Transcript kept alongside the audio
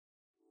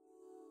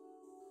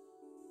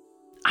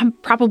I'm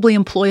probably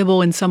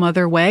employable in some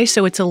other way.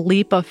 So it's a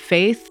leap of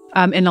faith.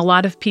 And a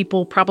lot of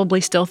people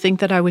probably still think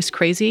that I was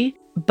crazy.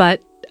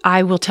 But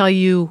I will tell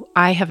you,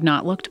 I have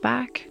not looked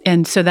back.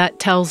 And so that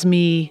tells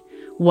me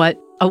what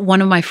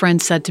one of my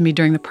friends said to me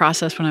during the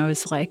process when I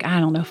was like, I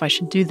don't know if I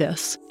should do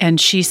this.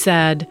 And she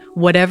said,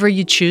 whatever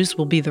you choose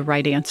will be the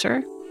right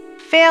answer.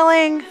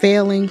 Failing.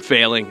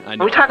 I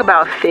know. We talk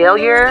about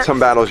failure. Some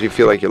battles you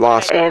feel like you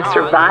lost. And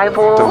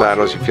survival. Some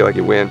battles you feel like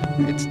you win.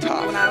 It's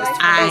tough.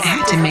 I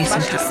had to make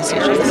some tough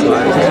decisions.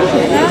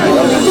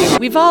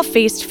 We've all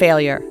faced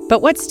failure,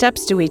 but what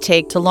steps do we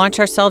take to launch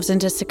ourselves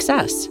into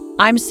success?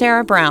 I'm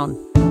Sarah Brown.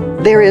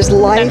 There is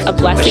life, A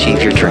blessing.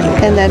 Achieve your dream.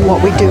 and then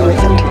what we do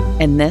with it.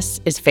 And this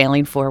is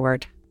Failing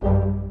Forward.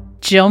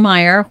 Jill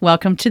Meyer,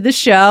 welcome to the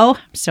show.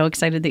 I'm so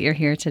excited that you're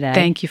here today.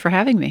 Thank you for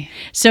having me.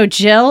 So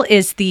Jill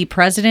is the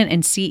president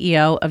and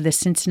CEO of the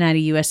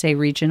Cincinnati USA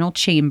Regional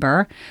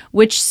Chamber,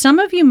 which some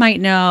of you might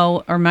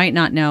know or might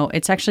not know.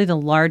 It's actually the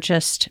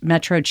largest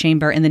metro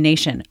chamber in the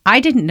nation.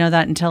 I didn't know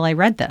that until I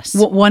read this.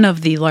 One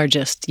of the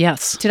largest,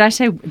 yes. Did I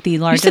say the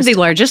largest? You said the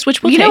largest,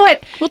 which we'll you take. know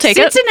what? We'll take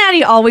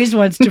Cincinnati always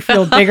wants to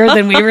feel bigger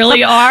than we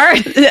really are.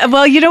 it.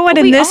 Well, you know what? But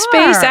In we this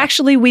space, are.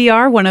 actually, we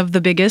are one of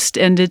the biggest,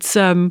 and it's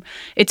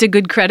a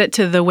good credit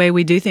to the way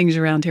we do things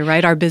around here,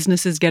 right? Our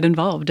businesses get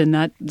involved, and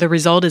that the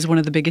result is one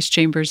of the biggest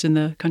chambers in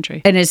the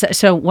country. And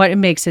so what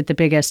makes it the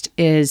biggest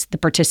is the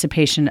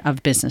participation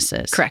of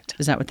businesses. Correct.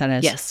 Is that what that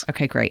is? Yes.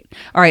 Okay, great.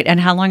 All right. And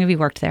how long have you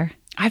worked there?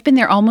 I've been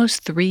there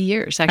almost 3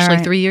 years. Actually, All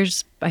right. 3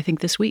 years, I think,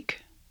 this week.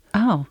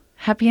 Oh,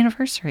 happy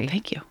anniversary.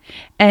 Thank you.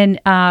 And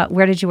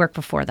where did you work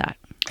before that?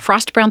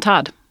 Frost Brown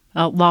Todd,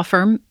 a law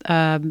firm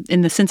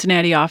in the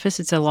Cincinnati office.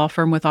 It's a law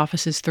firm with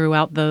offices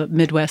throughout the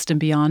Midwest and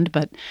beyond,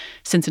 but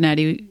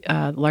Cincinnati,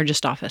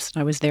 largest office.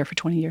 I was there for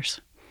 20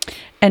 years.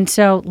 And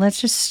so let's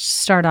just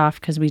start off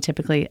because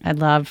I'd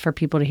love for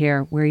people to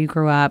hear where you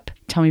grew up.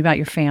 Tell me about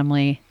your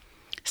family.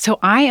 So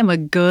I am a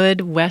good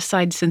West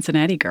Side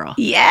Cincinnati girl.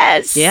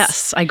 Yes.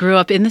 Yes. I grew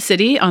up in the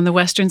city on the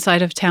western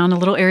side of town, a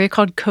little area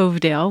called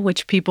Covedale,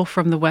 which people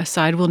from the west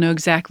side will know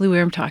exactly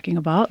where I'm talking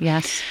about.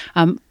 Yes.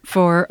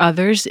 For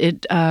others,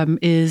 it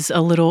is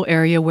a little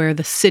area where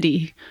the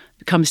city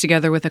comes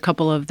together with a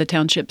couple of the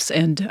townships,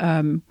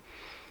 and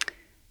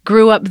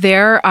grew up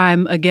there.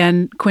 I'm,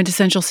 again,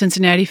 quintessential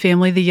Cincinnati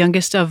family, the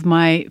youngest of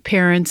my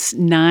parents'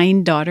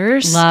 9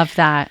 daughters. Love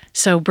that.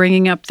 So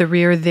bringing up the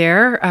rear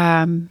there.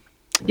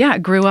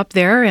 Grew up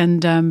there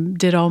and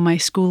did all my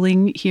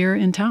schooling here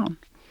in town.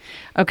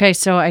 Okay,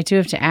 so I do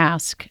have to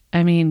ask.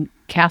 I mean,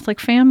 Catholic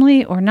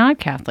family or not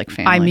Catholic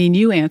family? I mean,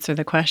 you answer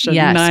the question.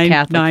 Yes, nine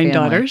Catholic family.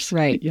 daughters.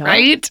 Right. Yeah.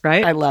 Right?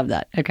 Right. I love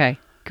that. Okay,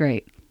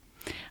 great.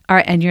 All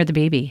right, and you're the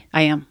baby.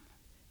 I am.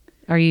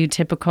 Are you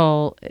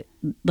typical,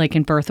 like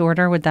in birth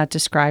order? Would that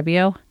describe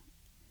you?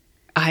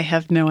 I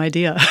have no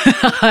idea.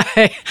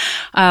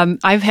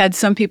 I've had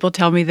some people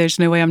tell me there's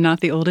no way I'm not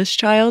the oldest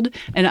child,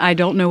 and I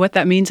don't know what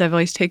that means. I've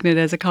always taken it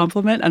as a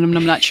compliment, and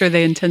I'm not sure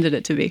they intended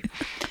it to be.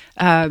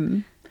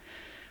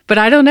 But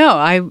I don't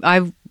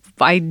know.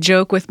 I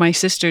joke with my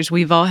sisters.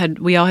 We all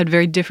had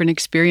very different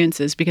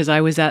experiences because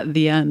I was at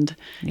the end,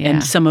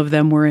 and some of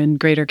them were in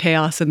greater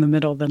chaos in the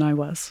middle than I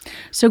was.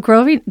 So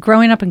growing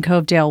up in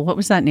Covedale, what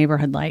was that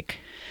neighborhood like?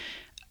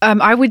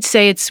 I would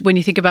say it's, when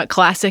you think about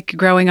classic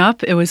growing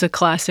up, it was a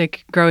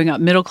classic growing up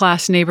middle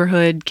class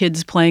neighborhood,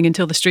 kids playing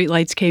until the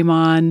streetlights came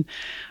on.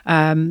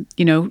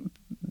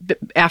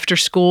 After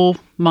school,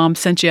 mom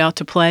sent you out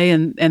to play,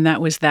 and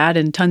that was that,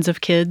 and tons of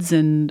kids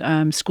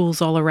and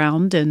schools all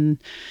around. And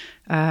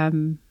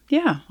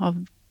I'll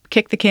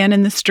kick the can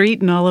in the street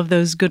and all of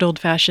those good old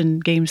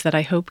fashioned games that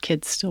I hope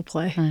kids still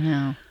play. I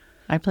know.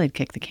 I played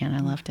kick the can. I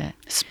loved it.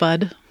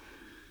 Spud.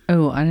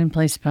 Oh, I didn't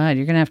play Spud.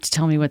 You're going to have to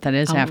tell me what that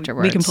is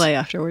afterwards. We can play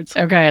afterwards.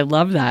 Okay, I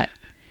love that.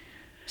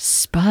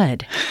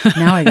 Spud.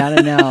 Now I got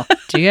to know.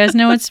 Do you guys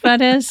know what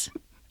Spud is?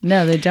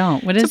 No, they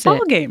don't. What is it? It's a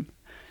ball game.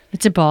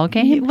 It's a ball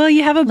game? Well,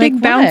 you have a big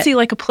Like bouncy, what?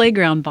 like a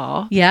playground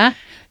ball. Yeah?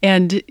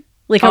 And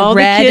Like all a the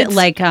red, kids-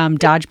 like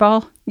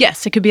dodgeball?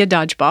 Yes, it could be a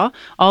dodgeball.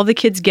 All the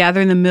kids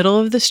gather in the middle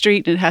of the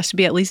street, and it has to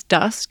be at least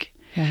dusk.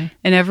 Okay.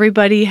 And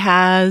everybody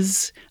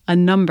has a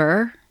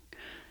number.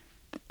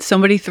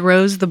 Somebody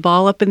throws the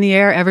ball up in the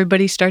air,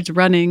 everybody starts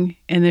running,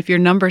 and if your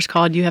number's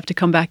called, you have to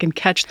come back and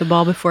catch the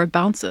ball before it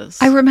bounces.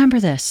 I remember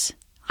this.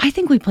 I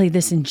think we played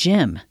this in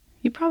gym.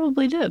 You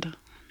probably did.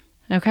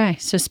 Okay,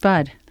 so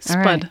Spud. All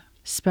right. Spud.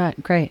 Spud.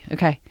 Great.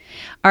 Okay.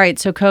 All right,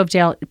 so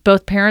Covedale,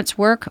 both parents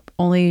work?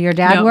 Only your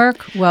dad No.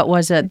 work? What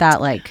was it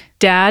that like?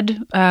 Dad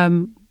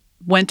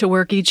went to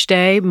work each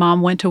day.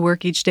 Mom went to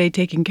work each day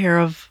taking care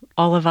of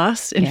all of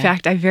us. In Yeah.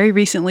 fact, I very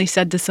recently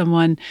said to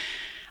someone,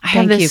 I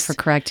have Thank you this... for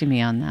correcting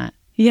me on that.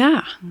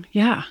 Yeah.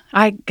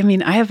 I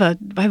mean, I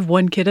have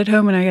one kid at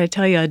home, and I got to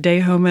tell you, a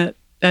day home at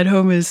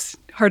home is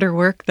harder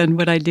work than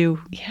what I do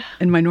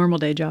in my normal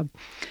day job.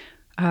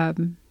 But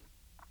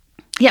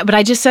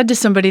I just said to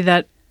somebody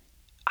that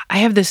I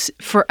have this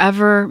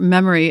forever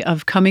memory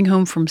of coming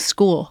home from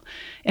school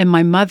and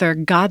my mother,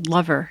 God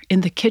love her,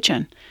 in the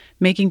kitchen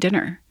making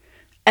dinner.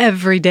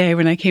 every day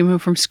when I came home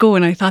from school,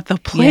 and I thought the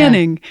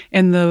planning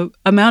and the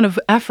amount of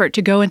effort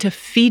to go into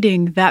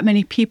feeding that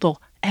many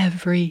people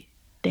every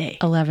day.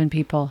 11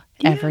 people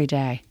every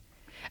day.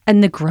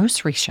 And the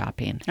grocery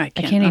shopping. I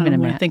can't even wanna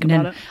imagine. think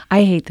about it.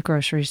 I hate the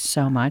groceries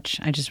so much.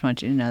 I just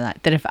want you to know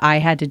that if I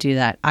had to do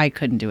that, I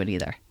couldn't do it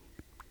either.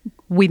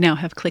 We now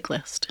have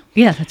ClickList.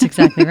 Yeah, that's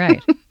exactly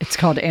right. It's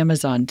called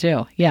Amazon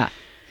too. Yeah.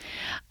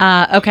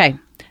 Okay.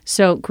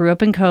 So grew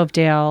up in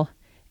Covedale,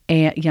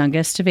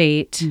 youngest of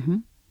 8. Mm-hmm.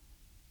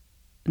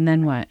 And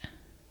then what?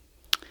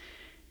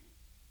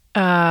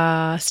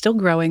 Still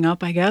growing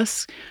up, I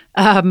guess.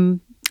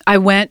 I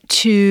went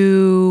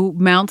to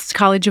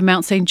College of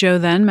Mount St. Joe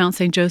then, Mount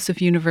St. Joseph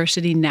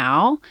University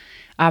now.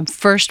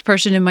 First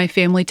person in my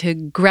family to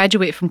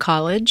graduate from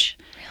college.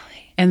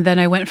 Really? And then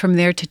I went from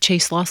there to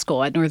Chase Law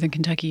School at Northern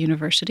Kentucky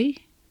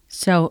University.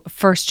 So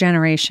first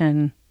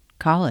generation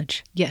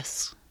college.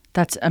 Yes.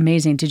 That's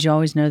amazing. Did you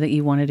always know that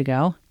you wanted to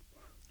go?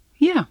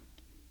 Yeah.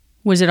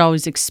 Was it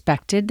always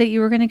expected that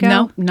you were going to go?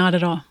 No, not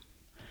at all.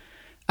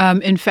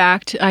 In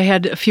fact, I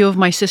had a few of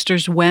my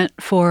sisters went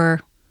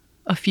for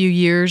a few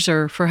years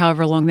or for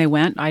however long they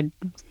went. I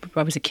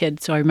was a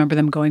kid, so I remember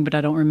them going, but I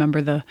don't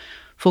remember the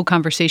full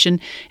conversation.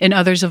 And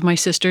others of my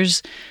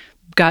sisters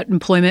got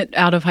employment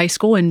out of high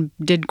school and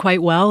did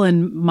quite well.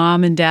 And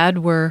mom and dad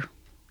were,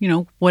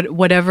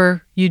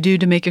 whatever you do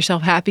to make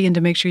yourself happy and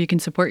to make sure you can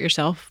support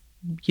yourself,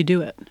 you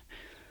do it.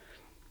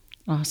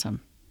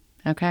 Awesome.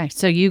 Okay.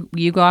 So you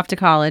go off to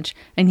college,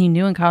 and you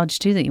knew in college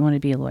too that you wanted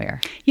to be a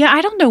lawyer. Yeah,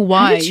 I don't know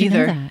why How did you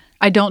either. know that?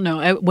 I don't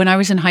know. When I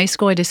was in high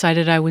school, I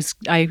decided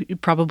I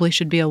probably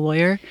should be a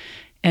lawyer,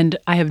 and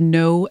I have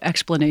no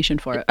explanation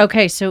for it.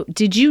 Okay. So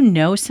did you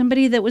know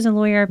somebody that was a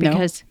lawyer? No.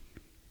 Because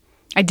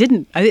I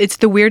didn't. It's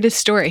the weirdest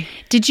story.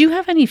 Did you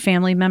have any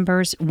family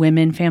members,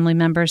 women family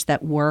members,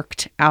 that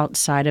worked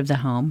outside of the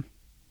home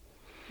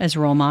as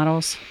role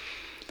models?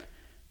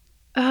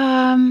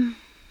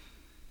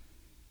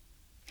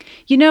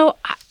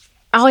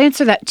 I'll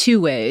answer that two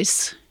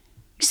ways.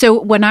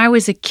 So when I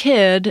was a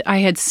kid, I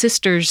had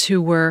sisters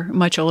who were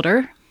much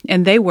older,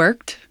 and they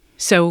worked.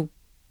 So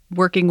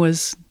working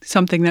was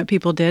something that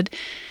people did.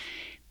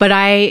 But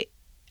I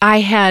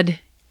had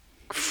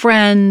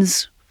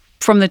friends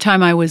from the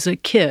time I was a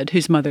kid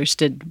whose mothers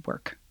did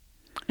work.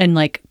 And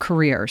like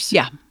careers?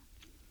 Yeah.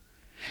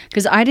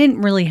 Because I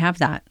didn't really have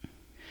that.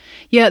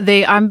 Yeah,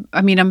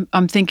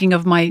 I'm thinking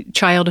of my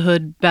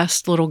childhood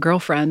best little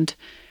girlfriend.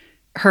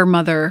 Her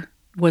mother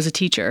was a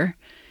teacher.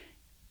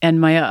 And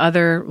my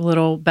other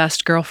little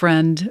best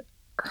girlfriend,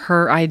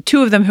 I had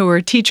two of them who were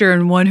a teacher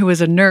and one who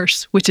was a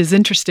nurse, which is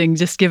interesting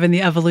just given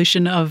the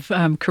evolution of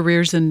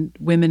careers and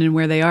women and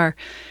where they are.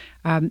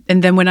 And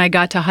then when I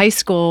got to high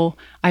school,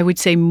 I would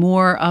say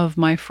more of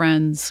my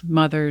friends'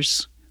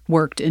 mothers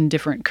worked in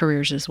different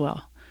careers as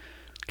well.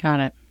 Got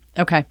it.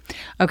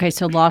 Okay,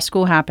 so law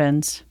school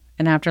happens,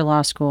 and after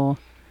law school,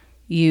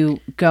 you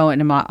go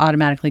and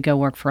automatically go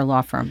work for a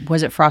law firm.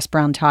 Was it Frost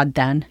Brown Todd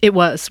then? It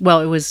was. Well,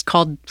 it was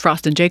called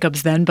Frost &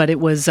 Jacobs then, but it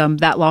was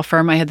that law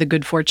firm. I had the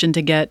good fortune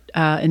to get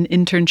an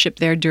internship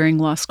there during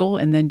law school,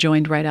 and then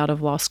joined right out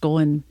of law school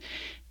and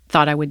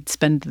thought I would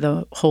spend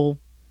the whole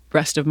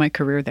rest of my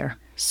career there.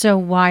 So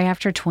why,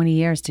 after 20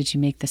 years, did you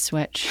make the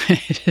switch?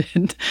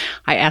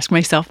 I ask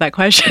myself that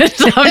question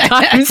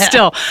sometimes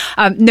still.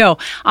 No,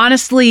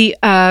 honestly,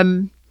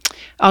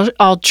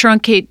 I'll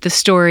truncate the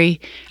story.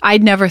 I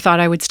never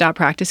thought I would stop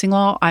practicing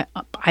law.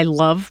 I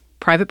love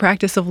private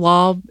practice of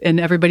law,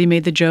 and everybody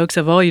made the jokes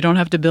of, you don't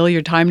have to bill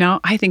your time now.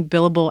 I think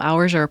billable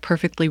hours are a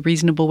perfectly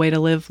reasonable way to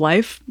live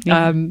life.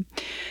 Mm-hmm.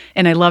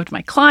 And I loved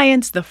my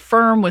clients. The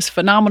firm was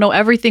phenomenal.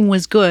 Everything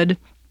was good.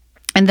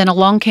 And then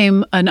along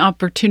came an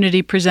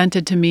opportunity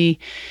presented to me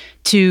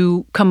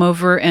to come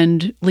over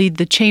and lead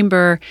the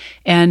chamber.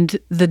 And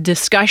the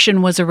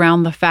discussion was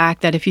around the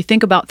fact that if you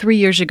think about 3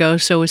 years ago,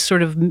 so it was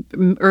sort of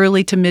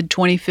early to mid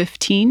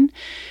 2015,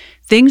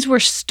 things were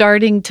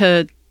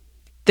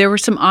there were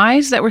some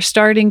eyes that were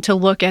starting to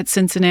look at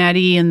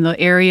Cincinnati and the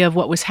area of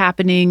what was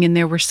happening, and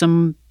there were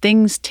some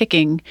things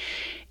ticking.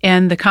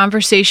 And the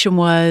conversation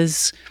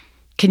was,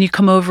 can you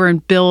come over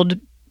and build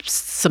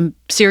some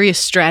serious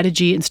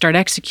strategy and start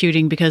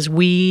executing, because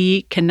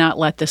we cannot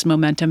let this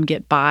momentum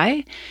get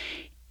by.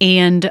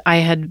 And I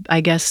had, I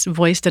guess,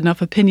 voiced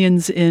enough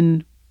opinions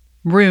in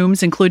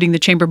rooms, including the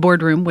chamber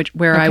boardroom,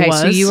 where I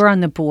was. So you were on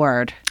the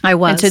board. I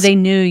was. And so they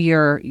knew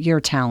your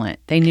talent.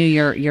 They knew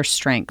your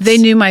strengths. They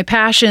knew my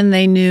passion.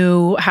 They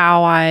knew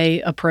how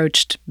I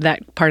approached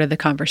that part of the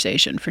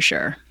conversation, for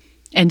sure.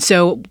 And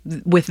so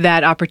with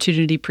that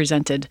opportunity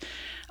presented,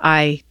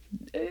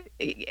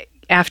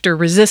 after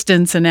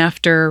resistance and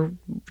after,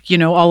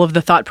 all of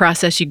the thought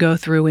process you go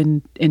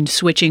through in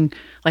switching,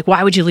 like,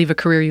 why would you leave a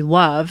career you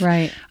love?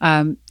 Right.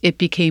 It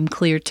became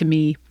clear to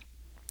me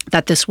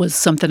that this was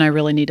something I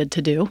really needed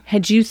to do.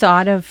 Had you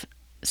thought of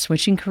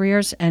switching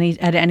careers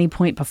at any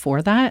point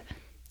before that?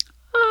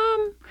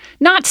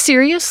 Not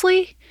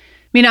seriously,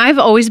 mean, I've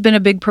always been a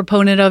big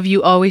proponent of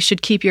you always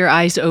should keep your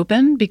eyes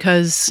open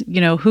because,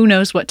 who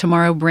knows what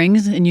tomorrow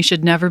brings, and you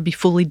should never be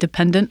fully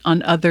dependent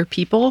on other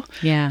people.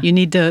 Yeah. You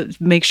need to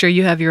make sure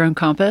you have your own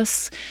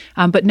compass.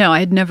 But no, I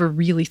had never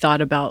really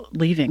thought about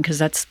leaving because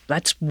that's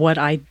what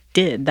I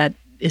did. That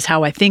is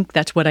how I think.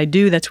 That's what I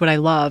do. That's what I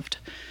loved.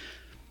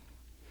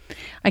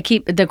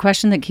 The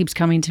question that keeps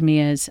coming to me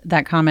is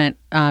that comment,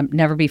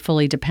 never be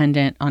fully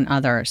dependent on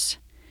others.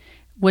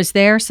 Was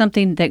there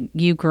something that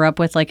you grew up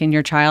with, like in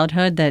your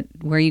childhood,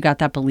 where you got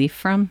that belief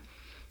from?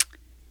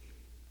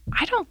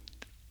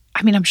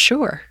 I'm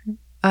sure.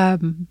 I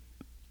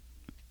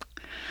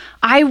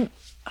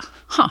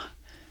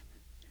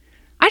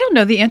don't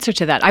know the answer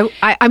to that.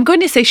 I'm going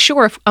to say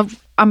sure.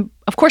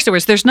 Of course there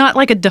was. There's not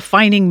like a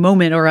defining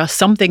moment or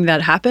something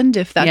that happened,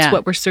 if that's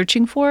what we're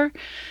searching for.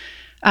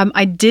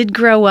 I did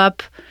grow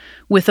up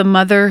with a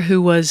mother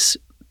who was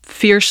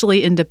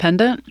fiercely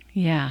independent.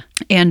 Yeah.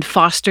 And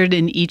fostered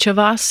in each of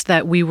us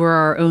that we were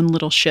our own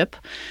little ship.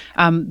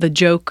 The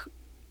joke,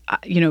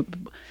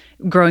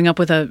 growing up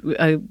with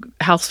a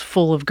house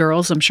full of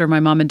girls, I'm sure my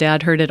mom and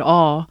dad heard it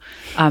all.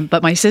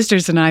 But my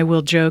sisters and I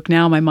will joke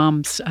now. My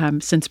mom's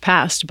since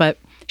passed, but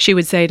she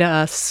would say to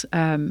us,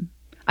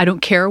 I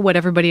don't care what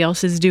everybody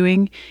else is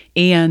doing,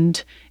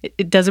 and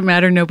it doesn't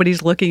matter.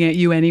 Nobody's looking at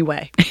you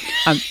anyway.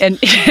 And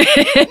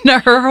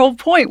her whole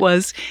point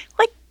was,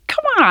 like,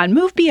 come on,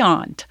 move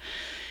beyond.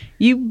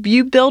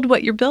 You build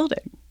what you're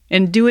building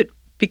and do it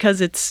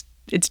because it's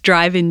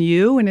driving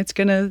you and it's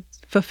going to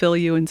fulfill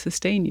you and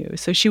sustain you.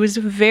 So she was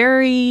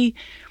very,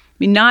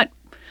 not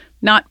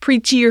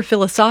preachy or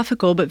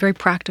philosophical, but very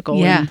practical.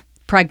 Yeah, and,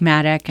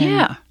 pragmatic. And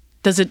yeah.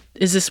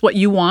 Is this what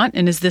you want?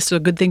 And is this a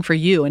good thing for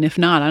you? And if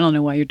not, I don't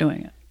know why you're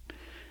doing it.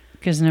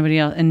 Because nobody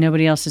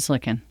else is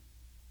looking.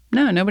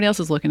 No, nobody else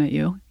is looking at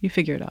you. You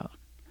figure it out.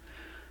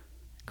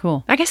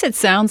 Cool. I guess it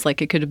sounds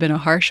like it could have been a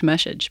harsh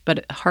message, but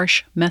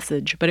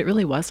it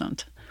really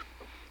wasn't.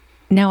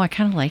 No, I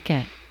kind of like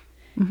it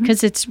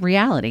because it's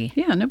reality.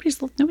 Yeah,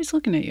 nobody's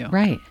looking at you.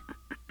 Right.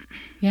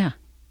 Yeah.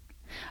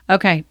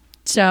 Okay.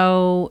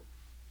 So,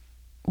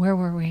 where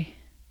were we?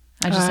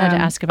 I just had to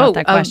ask about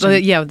that question.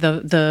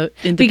 The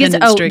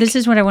independent streak. This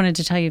is what I wanted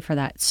to tell you for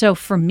that. So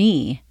for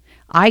me,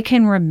 I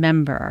can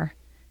remember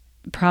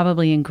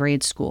probably in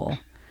grade school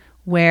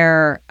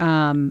where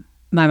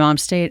my mom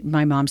stayed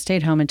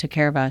home and took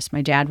care of us.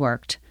 My dad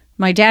worked.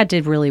 My dad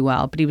did really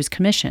well, but he was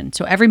commissioned.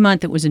 So every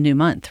month it was a new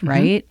month,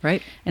 right?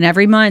 Right. And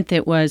every month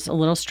it was a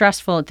little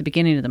stressful at the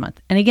beginning of the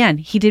month. And again,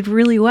 he did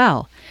really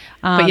well.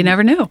 But you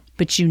never knew.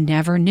 But you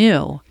never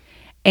knew.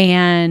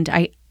 And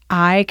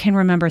I can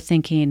remember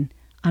thinking,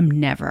 I'm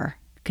never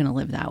going to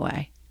live that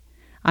way.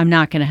 I'm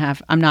going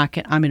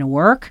to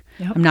work.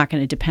 Yep. I'm not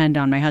going to depend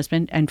on my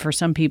husband. And for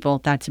some people,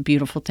 that's a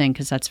beautiful thing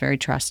because that's very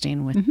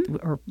trusting with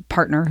or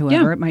partner,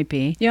 whoever it might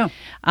be. Yeah.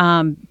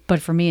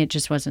 But for me, it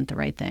just wasn't the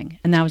right thing.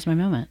 And that was my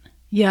moment.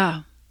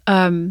 Yeah.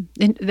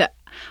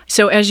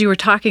 So as you were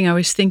talking, I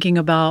was thinking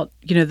about,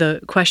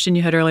 the question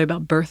you had earlier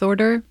about birth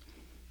order.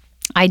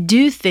 I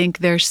do think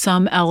there's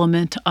some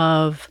element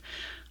of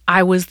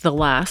I was the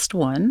last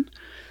one.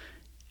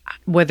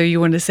 Whether you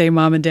want to say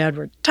mom and dad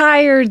were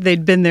tired,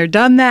 they'd been there,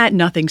 done that,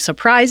 nothing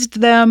surprised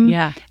them.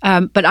 Yeah.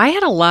 But I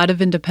had a lot of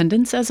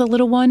independence as a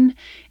little one.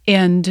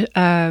 And,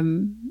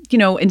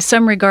 in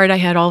some regard, I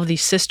had all of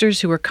these sisters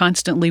who were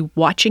constantly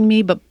watching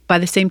me. But by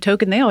the same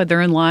token, they all had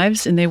their own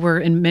lives and they were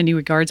in many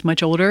regards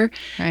much older,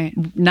 right?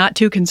 Not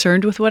too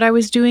concerned with what I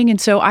was doing. And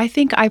so I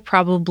think I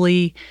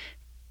probably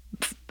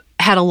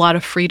had a lot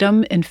of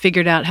freedom and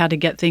figured out how to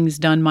get things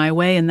done my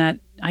way, and that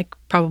I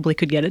probably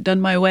could get it done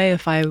my way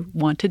if I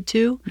wanted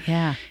to.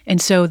 Yeah. And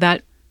so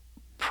that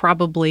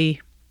probably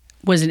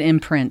was an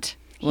imprint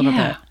a little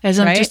bit. As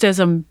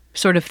I'm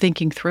sort of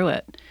thinking through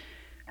it.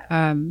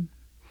 One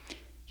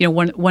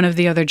of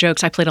the other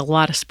jokes, I played a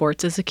lot of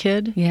sports as a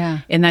kid.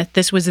 Yeah. And that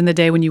this was in the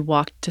day when you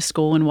walked to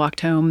school and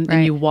walked home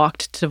and you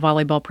walked to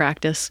volleyball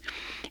practice.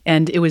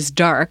 And it was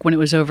dark when it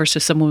was over, so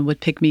someone would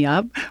pick me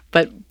up.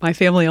 But my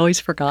family always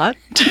forgot.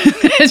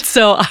 And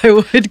so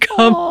I would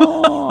come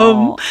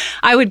home.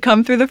 I would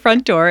come through the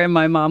front door and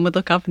my mom would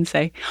look up and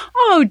say,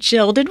 "Oh,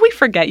 Jill, did we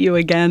forget you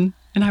again?"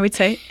 And I would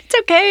say, "It's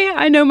okay.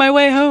 I know my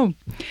way home."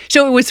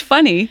 So it was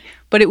funny,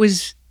 but it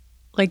was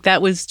like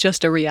that was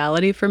just a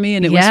reality for me,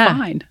 and it was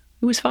fine.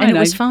 It was fine. And it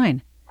was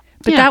fine.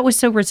 But that was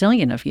so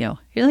resilient of you.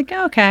 You're like,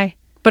 oh, okay.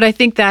 But I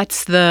think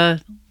that's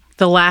the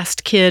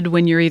last kid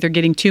when you're either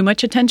getting too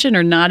much attention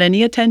or not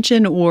any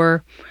attention,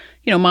 or,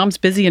 mom's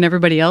busy and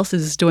everybody else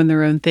is doing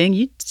their own thing.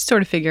 You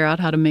sort of figure out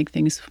how to make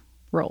things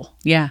roll.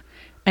 Yeah.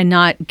 And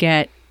not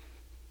get,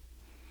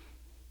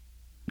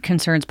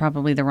 concern's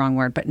probably the wrong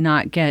word, but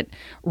not get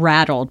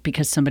rattled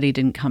because somebody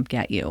didn't come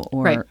get you.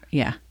 Or, right.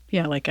 Yeah.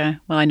 Yeah, like, I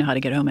know how to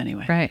get home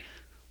anyway. Right.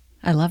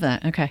 I love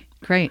that. Okay,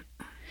 great.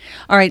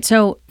 All right.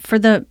 So for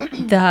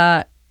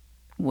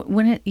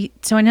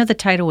So I know the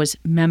title was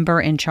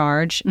member in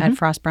charge at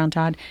Frost Brown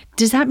Todd.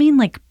 Does that mean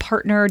like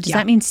partner? Does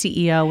that mean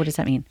CEO? What does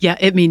that mean? Yeah,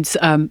 it means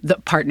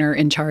the partner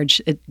in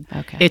charge.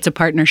 It's a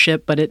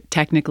partnership, but it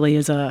technically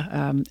is a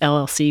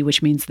LLC,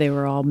 which means they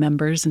were all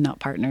members and not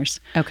partners.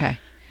 Okay.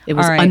 It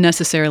was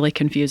unnecessarily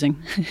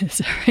confusing.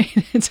 It's all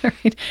right. It's all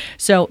right.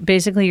 So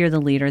basically, you're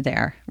the leader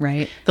there,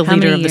 right? The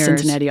leader of the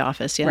Cincinnati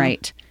office, yeah.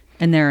 Right.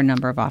 And there are a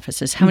number of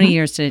offices. How many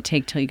years did it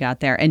take till you got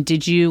there? And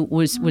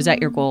was that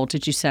your goal?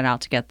 Did you set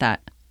out to get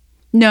that?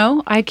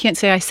 No, I can't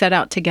say I set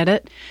out to get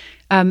it.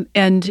 And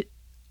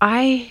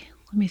let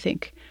me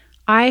think.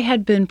 I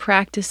had been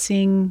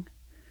practicing,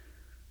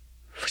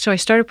 so I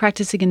started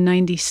practicing in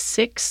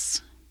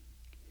 96,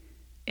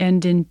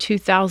 and in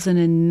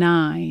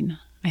 2009,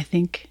 I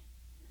think,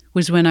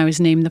 was when I was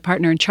named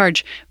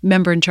the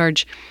member in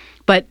charge.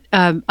 But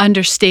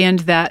understand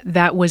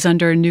that was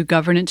under a new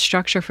governance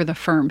structure for the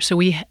firm. So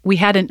we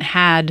hadn't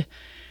had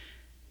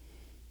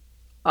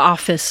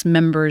office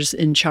members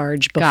in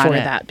charge before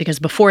that, because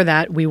before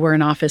that we were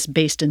an office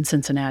based in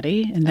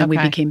Cincinnati, and then we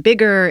became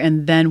bigger,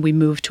 and then we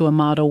moved to a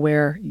model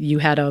where you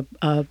had a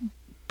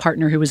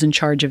partner who was in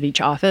charge of each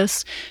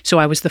office. So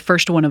I was the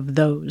first one of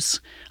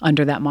those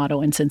under that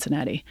model in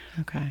Cincinnati.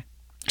 Okay.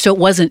 So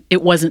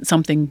it wasn't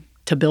something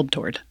to build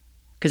toward,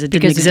 because it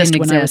didn't exist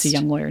when I was a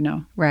young lawyer.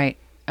 No. Right.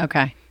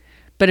 Okay.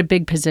 But a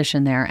big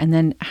position there. And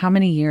then how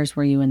many years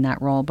were you in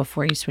that role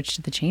before you switched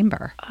to the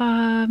chamber?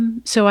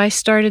 So I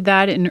started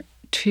that in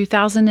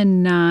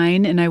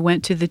 2009, and I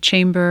went to the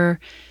chamber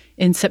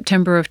in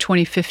September of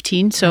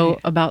 2015. So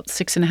about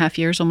 6.5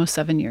 years, almost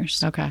 7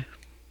 years. Okay.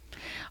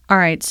 All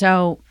right.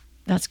 So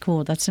that's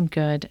cool. That's some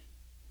good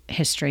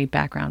history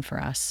background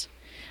for us.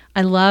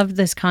 I love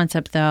this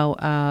concept, though,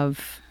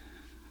 of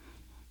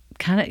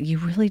you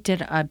really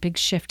did a big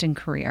shift in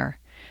career.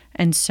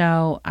 And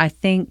so I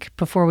think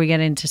before we get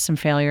into some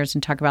failures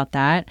and talk about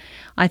that,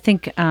 I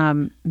think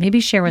maybe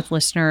share with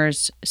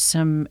listeners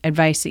some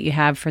advice that you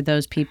have for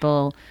those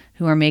people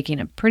who are making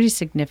a pretty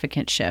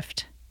significant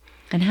shift.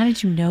 And how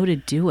did you know to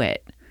do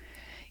it?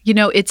 You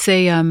know, it's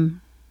I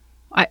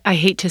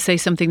hate to say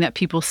something that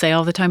people say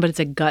all the time, but it's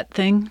a gut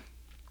thing.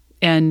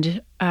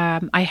 And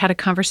I had a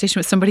conversation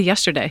with somebody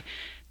yesterday.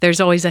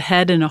 There's always a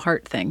head and a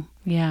heart thing.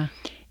 Yeah.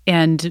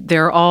 And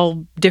there are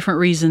all different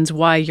reasons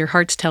why your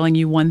heart's telling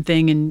you one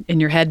thing and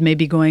your head may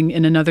be going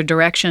in another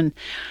direction.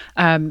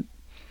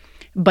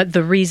 But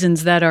the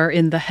reasons that are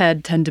in the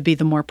head tend to be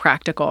the more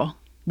practical.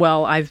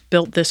 Well, I've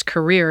built this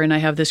career and I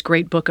have this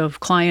great book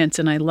of clients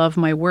and I love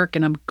my work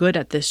and I'm good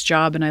at this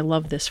job and I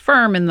love this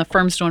firm and the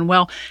firm's doing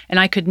well. And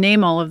I could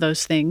name all of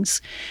those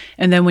things.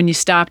 And then when you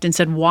stopped and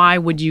said, why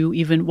are you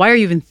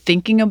even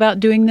thinking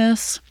about doing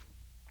this?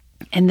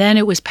 And then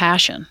it was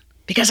passion.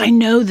 Because I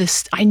know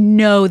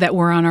that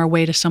we're on our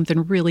way to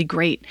something really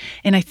great.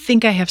 And I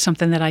think I have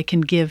something that I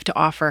can give to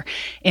offer.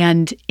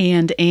 And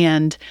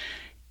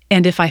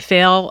if I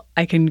fail,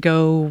 I can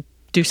go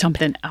do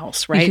something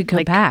else, right? You could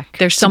go back.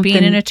 There's something,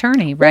 being an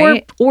attorney,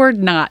 right? Or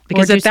not.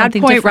 Because at that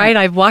point, different. right,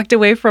 I've walked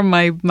away from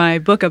my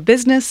book of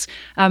business.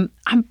 I'm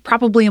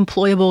probably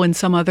employable in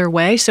some other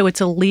way. So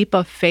it's a leap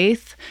of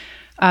faith.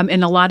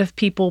 And a lot of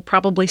people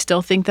probably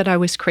still think that I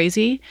was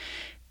crazy.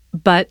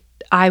 But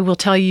I will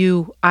tell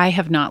you, I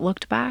have not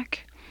looked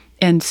back.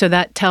 And so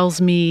that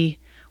tells me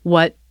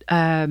what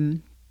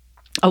one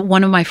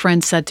of my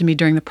friends said to me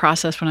during the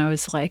process when I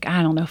was like,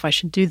 I don't know if I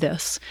should do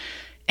this.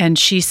 And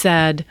she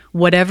said,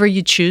 whatever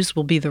you choose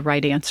will be the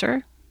right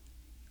answer.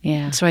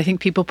 Yeah. So I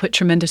think people put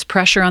tremendous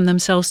pressure on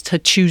themselves to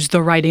choose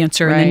the right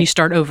answer. Right. And then you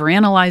start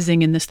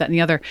overanalyzing and this, that, and the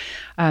other.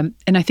 And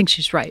I think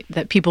she's right,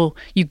 that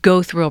you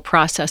go through a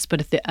process, but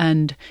at the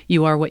end,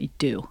 you are what you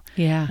do.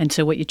 Yeah. And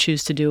so what you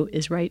choose to do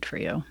is right for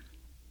you.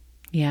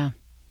 Yeah.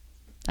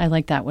 I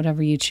like that.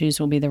 Whatever you choose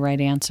will be the right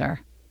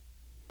answer.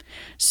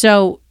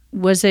 So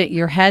was it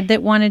your head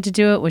that wanted to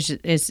do it?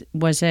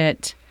 Was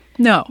it?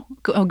 No.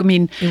 I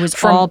mean, it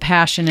was all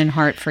passion and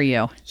heart for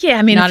you. Yeah.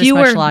 I mean, not as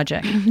much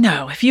logic.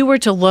 No. If you were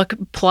to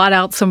plot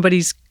out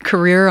somebody's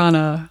career on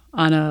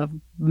a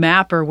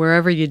map or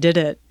wherever you did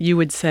it, you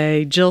would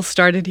say, Jill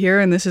started here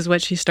and this is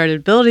what she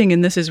started building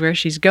and this is where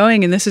she's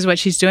going and this is what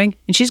she's doing.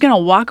 And she's going to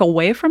walk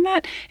away from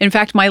that. In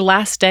fact, my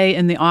last day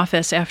in the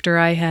office after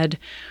I had,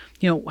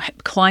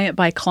 client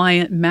by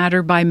client,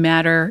 matter by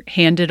matter,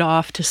 handed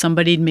off to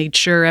somebody and made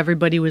sure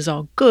everybody was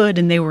all good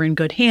and they were in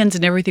good hands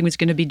and everything was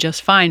going to be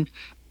just fine.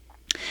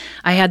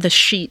 I had the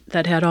sheet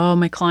that had all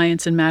my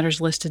clients and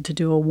matters listed to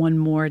do a one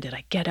more. Did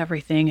I get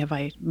everything? Have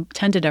I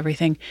attended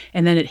everything?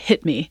 And then it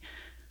hit me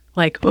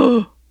like,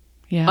 oh,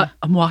 yeah,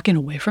 I'm walking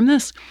away from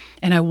this.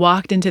 And I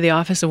walked into the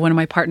office of one of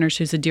my partners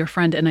who's a dear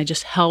friend, and I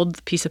just held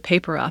the piece of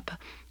paper up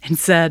and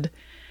said,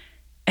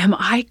 am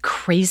I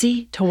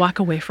crazy to walk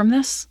away from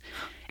this?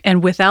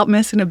 And without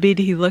missing a beat,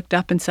 he looked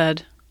up and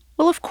said,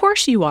 well, of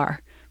course you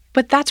are.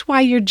 But that's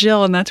why you're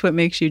Jill, and that's what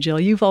makes you Jill.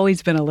 You've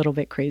always been a little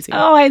bit crazy.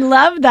 Oh, I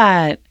love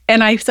that.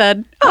 And I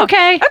said,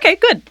 okay,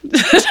 good.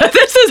 This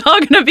is all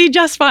going to be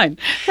just fine.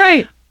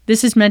 Right.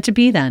 This is meant to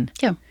be then.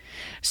 Yeah.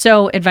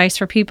 So, advice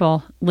for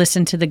people,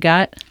 listen to the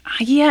gut.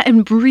 Yeah,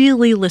 and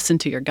really listen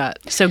to your gut.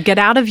 So get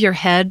out of your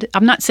head.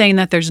 I'm not saying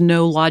that there's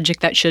no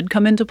logic that should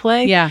come into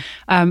play. Yeah.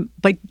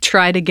 But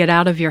try to get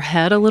out of your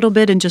head a little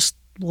bit and just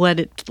let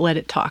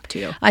it talk to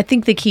you. I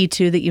think the key,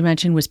 too, that you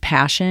mentioned was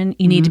passion.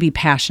 You need to be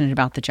passionate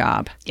about the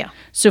job. Yeah.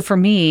 So for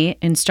me,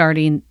 in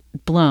starting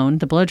Blown,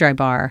 the blow dry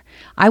bar,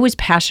 I was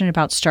passionate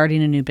about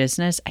starting a new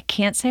business. I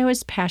can't say I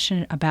was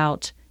passionate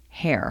about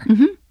hair,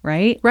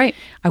 right? Right.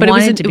 I But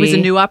wanted it was a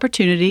new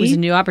opportunity. It was a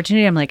new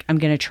opportunity. I'm like, I'm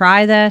going to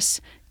try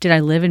this. Did I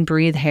live and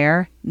breathe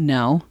hair?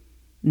 No.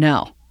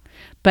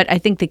 But I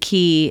think the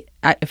key,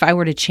 if I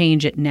were to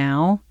change it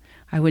now,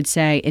 I would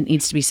say it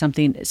needs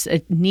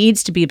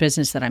to be a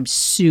business that I'm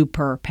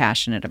super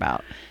passionate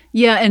about.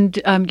 Yeah, and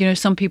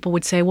some people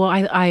would say, "Well,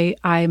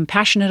 I'm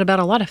passionate about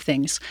a lot of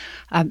things."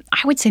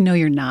 I would say, "No,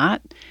 you're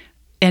not,"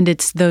 and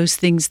it's those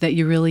things that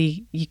you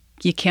really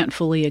you can't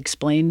fully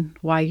explain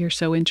why you're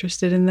so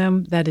interested in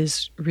them. That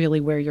is really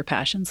where your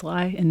passions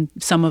lie, and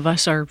some of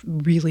us are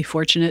really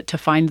fortunate to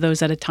find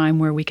those at a time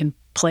where we can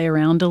play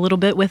around a little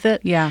bit with it.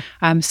 Yeah.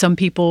 Some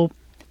people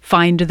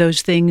find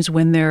those things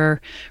when they're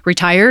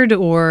retired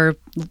or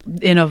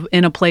in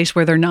a place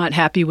where they're not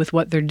happy with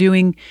what they're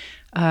doing.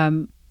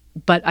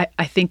 But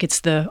I think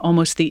it's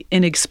almost the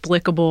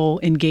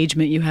inexplicable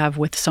engagement you have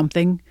with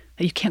something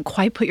that you can't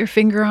quite put your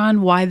finger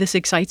on why this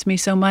excites me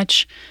so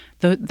much.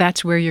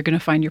 That's where you're going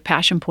to find your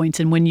passion points.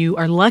 And when you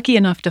are lucky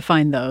enough to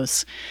find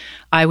those,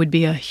 I would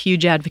be a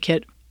huge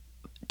advocate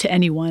to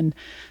anyone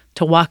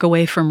to walk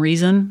away from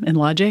reason and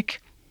logic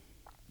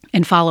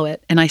and follow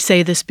it. And I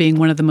say this being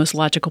one of the most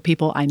logical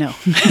people I know.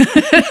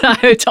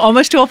 It's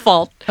almost to a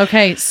fault.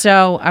 Okay,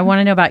 so I want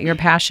to know about your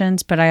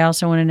passions, but I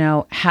also want to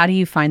know, how do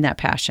you find that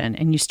passion?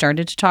 And you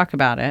started to talk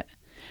about it,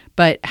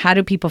 but how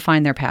do people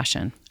find their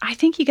passion? I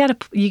think you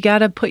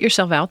gotta put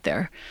yourself out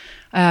there.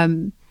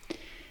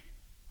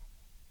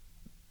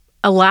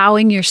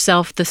 Allowing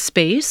yourself the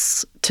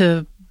space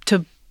to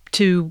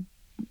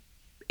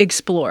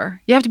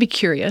explore. You have to be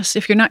curious.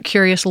 If you're not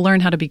curious,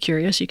 learn how to be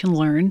curious. You can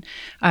learn.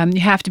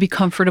 You have to be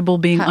comfortable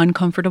being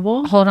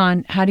uncomfortable. Hold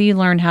on. How do you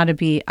learn how to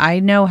be?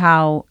 I know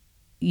how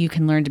you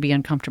can learn to be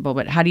uncomfortable,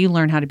 but how do you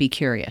learn how to be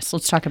curious?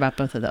 Let's talk about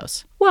both of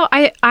those. Well,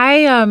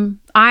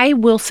 I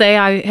will say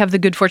I have the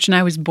good fortune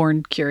I was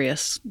born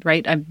curious,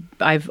 right?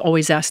 I've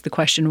always asked the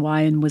question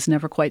why and was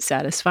never quite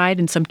satisfied,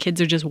 and some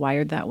kids are just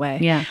wired that way.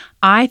 Yeah.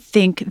 I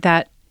think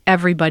that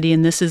everybody,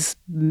 and this is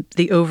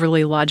the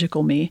overly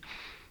logical me,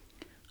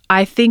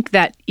 I think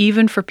that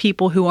even for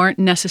people who aren't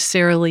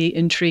necessarily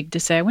intrigued to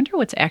say, I wonder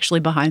what's actually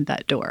behind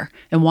that door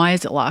and why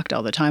is it locked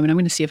all the time? And I'm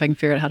going to see if I can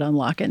figure out how to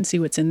unlock it and see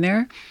what's in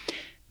there.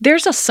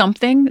 There's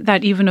something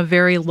that even a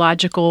very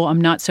logical, I'm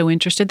not so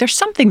interested, there's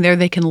something there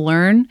they can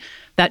learn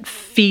that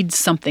feeds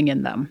something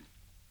in them.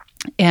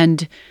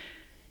 And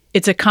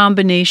it's a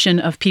combination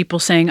of people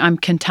saying, I'm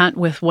content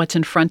with what's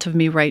in front of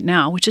me right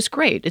now, which is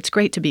great. It's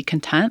great to be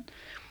content.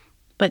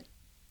 But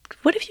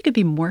what if you could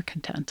be more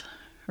content?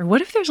 Or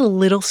what if there's a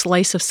little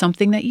slice of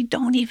something that you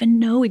don't even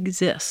know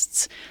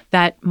exists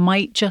that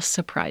might just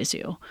surprise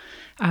you?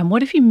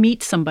 What if you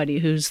meet somebody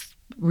who's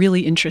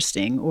really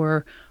interesting?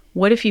 Or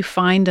what if you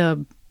find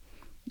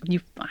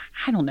you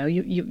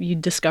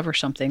discover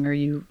something, or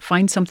you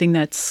find something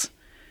that's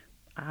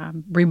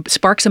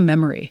sparks a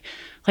memory.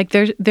 Like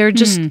they're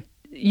just,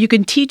 you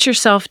can teach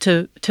yourself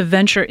to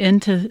venture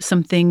into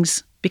some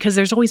things because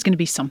there's always going to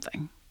be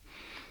something.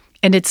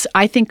 And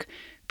I think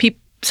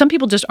some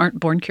people just aren't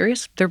born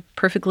curious. They're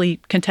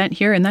perfectly content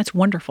here, and that's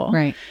wonderful.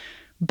 Right.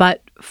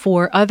 But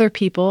for other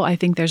people, I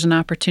think there's an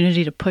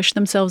opportunity to push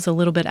themselves a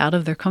little bit out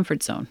of their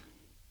comfort zone.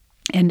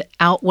 And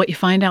what you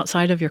find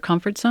outside of your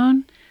comfort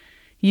zone,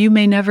 you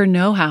may never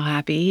know how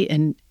happy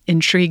and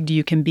intrigued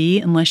you can be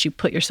unless you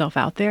put yourself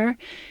out there.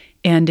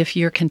 And if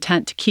you're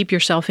content to keep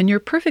yourself in your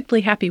perfectly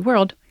happy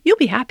world, you'll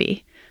be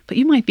happy, but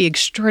you might be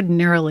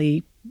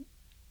extraordinarily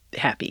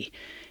happy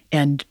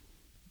and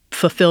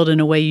fulfilled in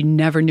a way you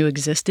never knew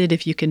existed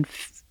if you can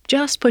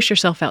just push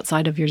yourself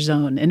outside of your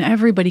zone. And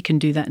everybody can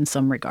do that in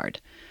some regard,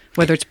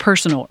 whether it's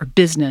personal or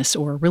business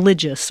or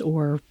religious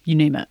or you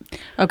name it.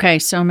 Okay,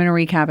 so I'm going to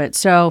recap it.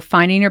 So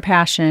finding your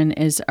passion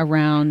is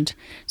around,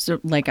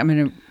 I'm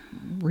going to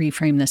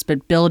reframe this,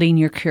 but building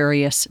your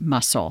curious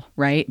muscle,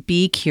 right?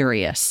 Be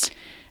curious.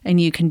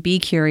 And you can be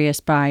curious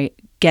by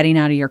getting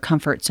out of your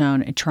comfort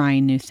zone and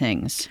trying new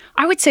things.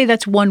 I would say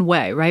that's one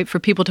way, right, for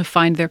people to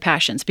find their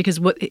passions. Because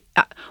what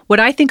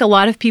I think a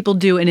lot of people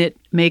do, and it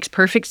makes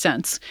perfect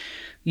sense,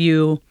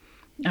 I'm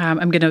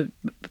going to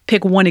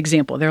pick one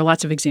example. There are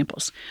lots of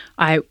examples.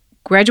 I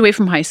graduate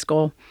from high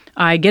school.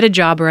 I get a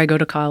job or I go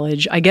to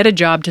college. I get a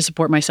job to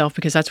support myself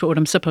because that's what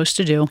I'm supposed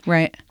to do.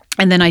 Right.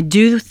 And then I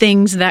do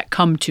things that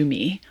come to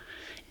me.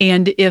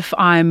 And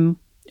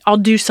I'll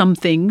do some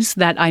things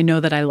that I know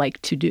that I like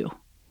to do.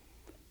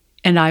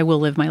 And I will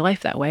live my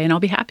life that way and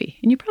I'll be happy.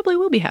 And you probably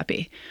will be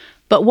happy.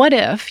 But what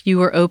if you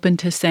were open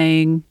to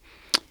saying,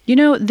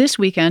 this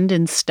weekend,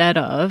 instead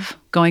of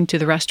going to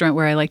the restaurant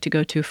where I like to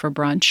go to for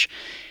brunch,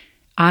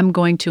 I'm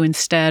going to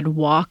instead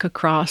walk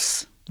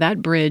across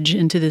that bridge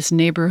into this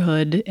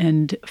neighborhood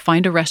and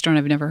find a restaurant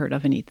I've never heard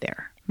of and eat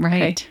there.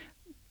 Right.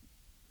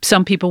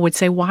 Some people would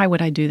say, why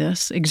would I do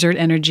this? Exert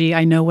energy.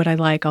 I know what I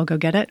like. I'll go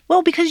get it.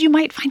 Well, because you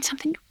might find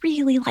something you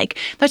really like.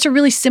 That's a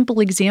really simple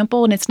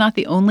example, and it's not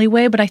the only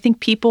way, but I think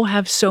people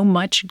have so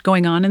much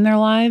going on in their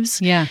lives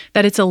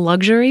that it's a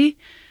luxury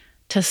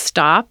to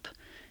stop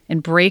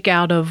and break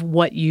out of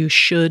what you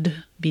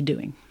should be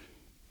doing.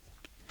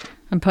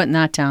 I'm putting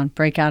that down.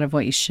 Break out of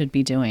what you should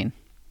be doing.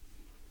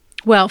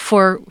 Well,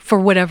 for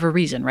whatever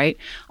reason, right?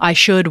 I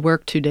should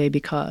work today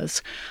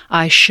because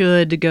I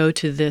should go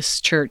to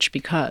this church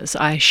because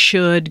I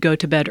should go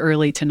to bed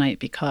early tonight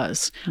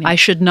because I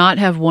should not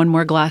have one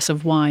more glass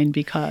of wine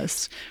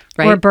because,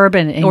 right? Or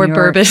bourbon in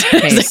your case.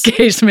 As the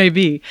case may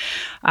be.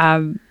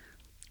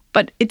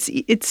 But it's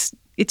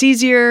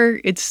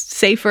easier, it's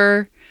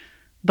safer,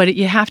 but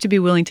you have to be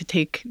willing to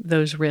take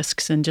those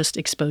risks and just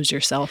expose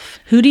yourself.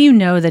 Who do you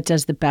know that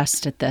does the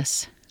best at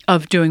this?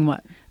 Of doing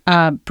what?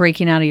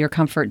 Breaking out of your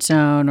comfort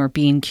zone or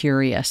being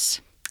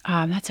curious?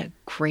 That's a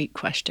great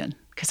question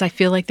because I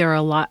feel like there are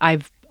a lot. I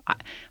have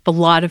a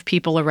lot of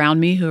people around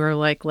me who are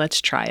like,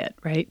 "Let's try it."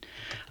 Right?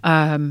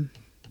 Let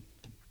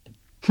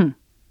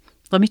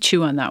me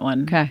chew on that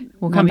one. Okay,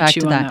 we'll come back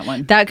to that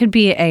one. That could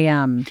be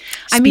a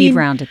speed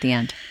round at the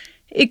end.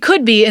 It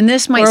could be, and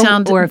this might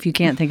sound. Or if you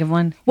can't think of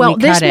one, well,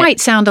 this might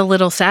sound a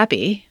little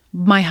sappy.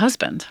 My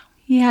husband.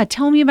 Yeah,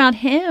 tell me about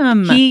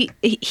him. He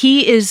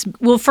is.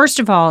 Well, first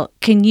of all,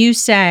 can you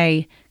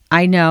say,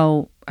 I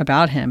know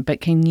about him, but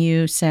can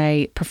you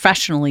say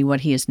professionally what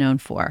he is known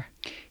for?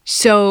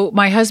 So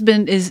my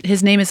husband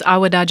his name is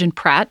Awadajan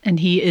Pratt, and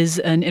he is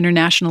an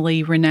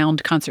internationally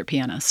renowned concert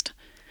pianist.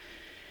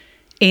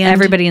 And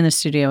everybody in the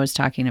studio was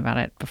talking about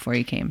it before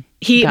you came.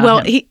 He's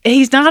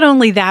not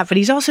only that, but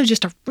he's also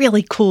just a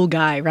really cool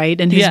guy,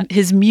 right? And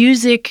his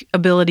music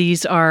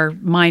abilities are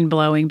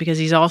mind-blowing because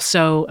he's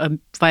also a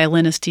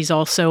violinist. He's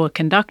also a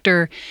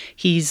conductor.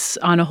 He's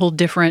on a whole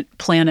different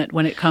planet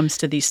when it comes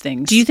to these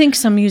things. Do you think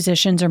some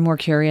musicians are more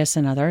curious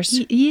than others?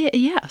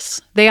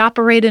 Yes. They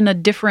operate in a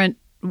different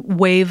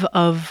wave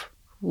of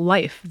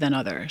life than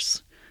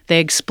others. They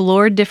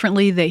explore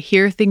differently. They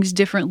hear things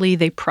differently.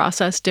 They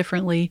process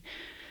differently.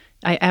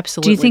 I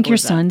absolutely. Do you think your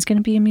believe that. son's going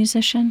to be a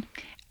musician?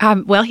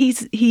 Well,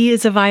 he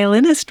is a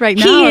violinist right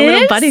now, He a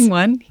little is? budding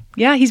one.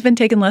 Yeah, he's been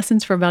taking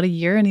lessons for about a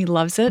year, and he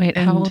loves it. Wait,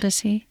 and how old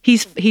is he?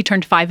 He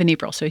turned 5 in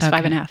April, so he's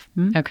Okay.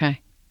 5.5. Okay.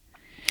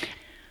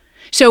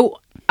 So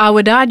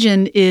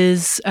Awadajan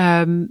is,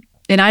 and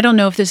I don't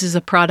know if this is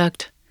a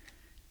product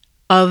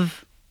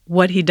of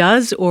what he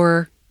does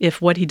or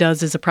if what he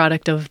does is a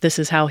product of this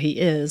is how he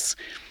is,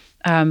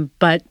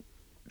 but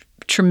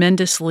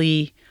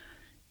tremendously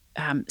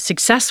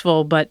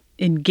successful, but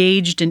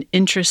engaged and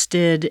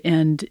interested,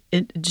 and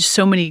just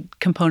so many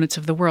components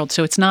of the world.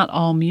 So it's not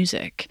all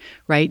music,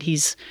 right?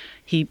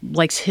 He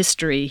likes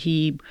history.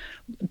 He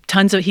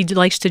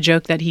likes to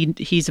joke that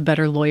he's a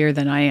better lawyer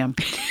than I am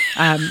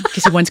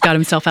because he once got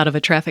himself out of a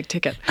traffic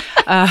ticket.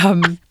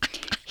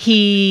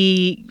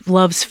 He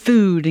loves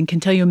food and can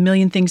tell you a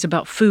million things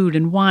about food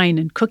and wine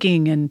and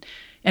cooking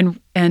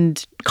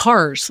and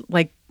cars.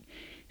 Like,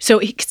 so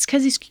it's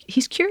because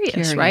he's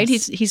curious, right?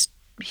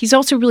 He's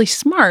also really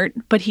smart,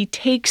 but he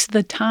takes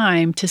the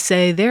time to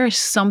say there is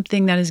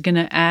something that is going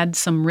to add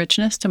some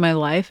richness to my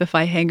life if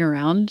I hang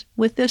around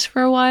with this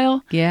for a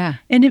while. Yeah.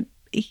 And it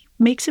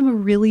makes him a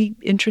really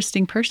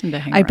interesting person to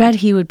hang around. I bet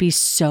he would be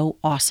so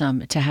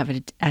awesome to have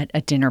it at a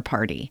dinner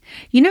party.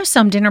 You know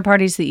some dinner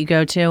parties that you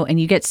go to and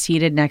you get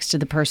seated next to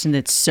the person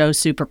that's so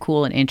super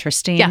cool and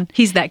interesting? Yeah,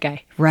 he's that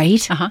guy.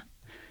 Right? Uh-huh.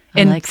 I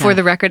And like for that.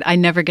 the record, I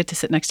never get to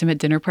sit next to him at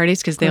dinner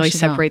parties because they always you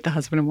don't. separate the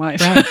husband and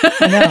wife. Right.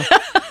 I know.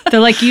 They're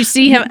like, you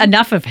see him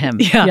enough of him.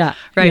 Yeah,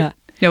 right. Yeah.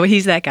 No,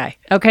 he's that guy.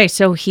 Okay,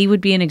 so he would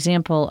be an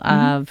example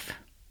of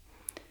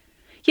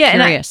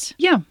curious.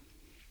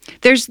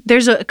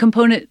 There's a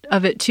component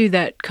of it too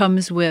that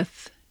comes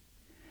with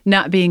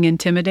not being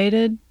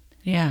intimidated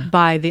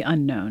by the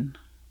unknown.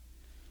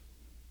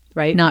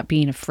 Right? Not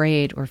being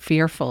afraid or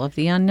fearful of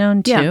the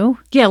unknown too.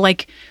 Yeah,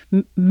 like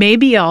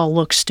maybe I'll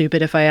look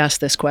stupid if I ask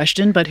this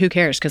question, but who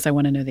cares because I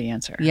want to know the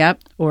answer.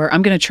 Yep. Or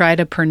I'm going to try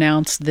to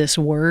pronounce this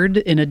word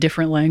in a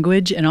different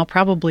language and I'll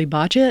probably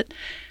botch it,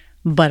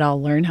 but I'll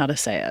learn how to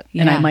say it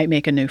and I Yeah. might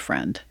make a new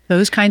friend.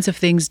 Those kinds of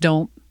things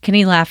don't. Can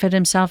he laugh at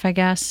himself, I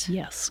guess?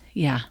 Yes.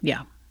 Yeah.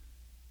 Yeah.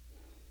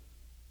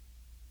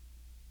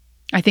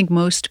 I think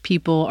most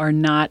people are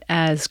not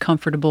as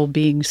comfortable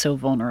being so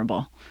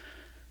vulnerable.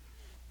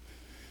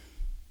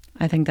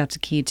 I think that's a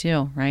key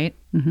too, right?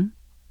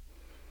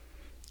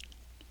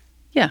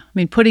 Yeah. I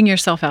mean, putting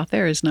yourself out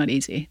there is not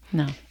easy.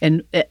 No.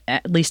 And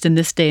at least in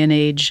this day and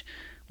age,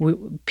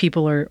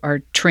 people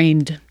are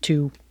trained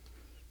to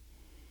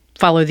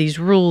follow these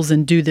rules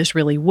and do this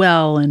really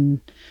well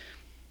and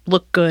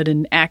look good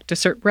and act a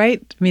certain,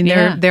 right? I mean,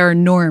 Yeah. there are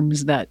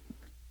norms that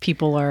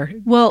people are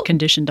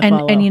conditioned to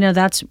follow. And you know,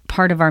 that's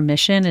part of our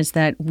mission is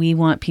that we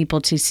want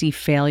people to see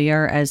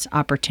failure as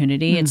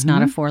opportunity. It's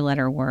not a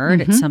 4-letter word.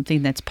 It's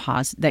something that's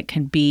that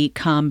can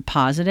become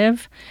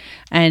positive,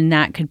 and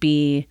that could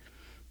be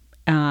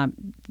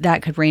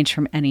that could range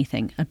from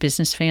anything, a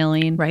business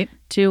failing, Right.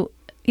 to,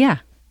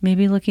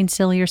 maybe looking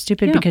silly or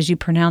stupid Yeah. because you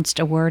pronounced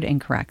a word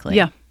incorrectly.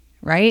 Yeah.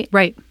 Right?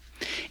 Right.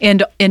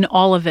 And in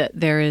all of it,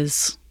 there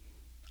is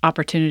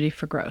opportunity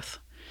for growth.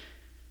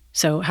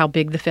 So how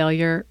big the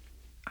failure,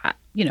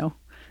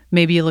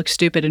 maybe you look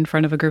stupid in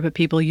front of a group of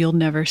people you'll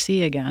never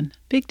see again.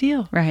 Big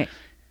deal. Right.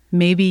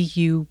 Maybe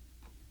you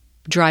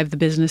drive the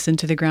business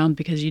into the ground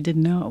because you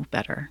didn't know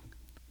better.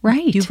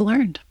 Right. You've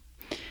learned.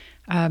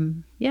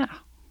 Yeah.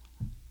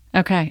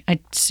 Okay. I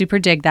super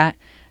dig that.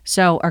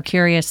 So our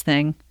curious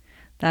thing,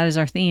 that is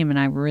our theme, and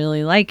I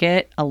really like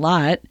it a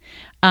lot.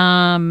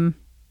 And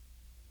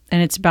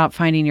it's about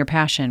finding your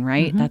passion,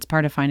 right? Mm-hmm. That's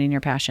part of finding your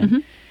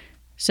passion.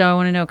 So I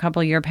want to know a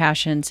couple of your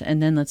passions,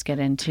 and then let's get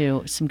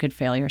into some good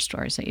failure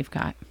stories that you've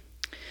got.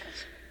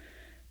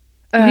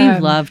 What do you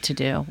love to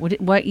do? What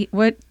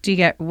do you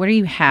get? What are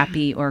you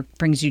happy or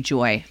brings you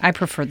joy? I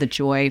prefer the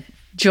joy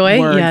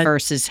word yeah.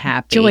 versus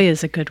happy. Joy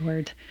is a good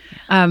word.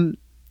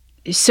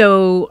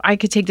 So I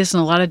could take this in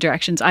a lot of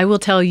directions. I will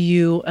tell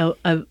you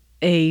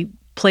a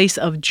place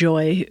of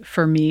joy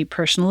for me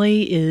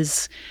personally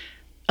is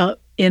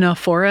in a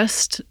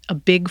forest, a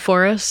big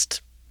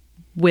forest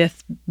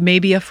with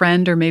maybe a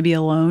friend or maybe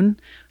alone,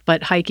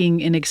 but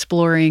hiking and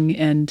exploring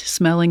and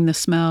smelling the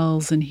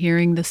smells and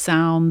hearing the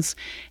sounds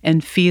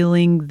and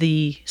feeling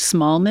the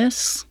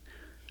smallness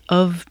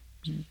of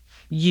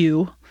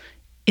you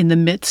in the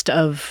midst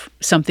of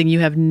something you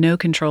have no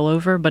control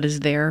over, but is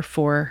there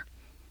for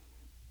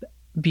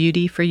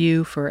beauty for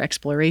you, for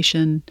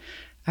exploration.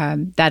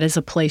 That is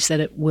a place that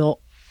it will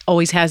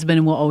always has been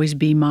and will always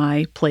be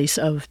my place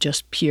of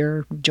just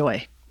pure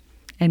joy.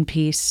 And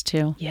peace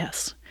too.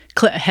 Yes.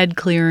 Head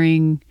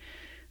clearing,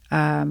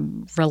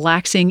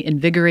 relaxing,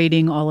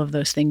 invigorating, all of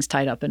those things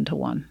tied up into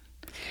one.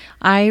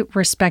 I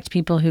respect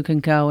people who can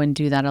go and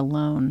do that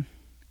alone.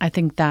 I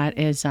think that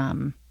is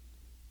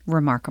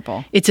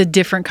remarkable. It's a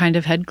different kind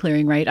of head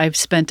clearing, right? I've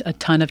spent a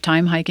ton of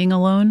time hiking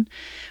alone,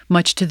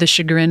 much to the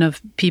chagrin of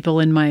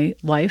people in my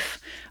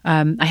life.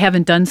 I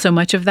haven't done so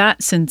much of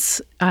that since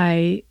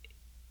I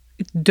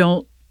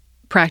don't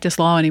practice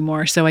law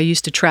anymore. So I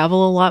used to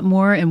travel a lot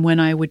more. And when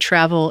I would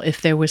travel,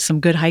 if there was some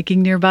good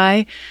hiking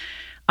nearby,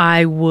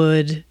 I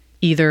would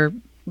either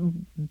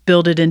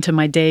build it into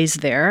my days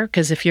there.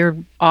 Because if you're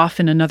off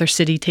in another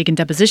city taking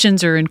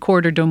depositions or in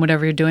court or doing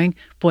whatever you're doing,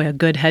 boy, a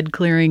good head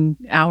clearing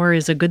hour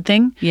is a good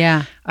thing.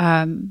 Yeah.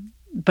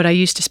 But I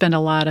used to spend a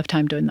lot of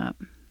time doing that.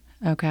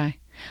 Okay.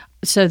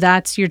 So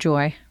that's your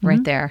joy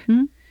right there.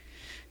 Mm-hmm.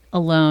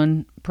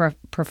 Alone,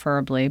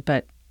 preferably,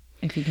 but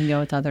if you can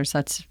go with others,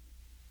 that's...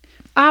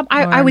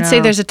 I would say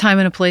no. there's a time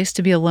and a place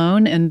to be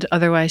alone and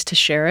otherwise to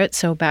share it.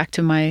 So back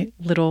to my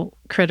little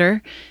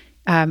critter,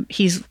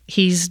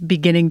 he's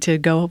beginning to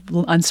go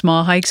on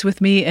small hikes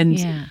with me, and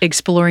Yeah.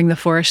 exploring the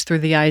forest through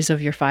the eyes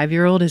of your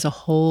 5-year-old is a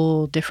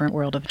whole different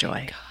world of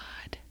joy.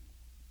 God.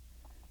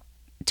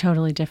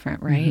 Totally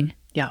different, right? Mhm.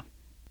 Yeah.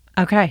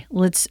 Okay.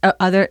 Let's...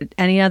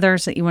 any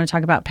others that you want to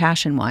talk about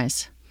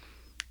passion-wise?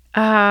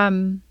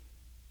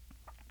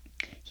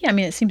 Yeah, I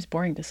mean, it seems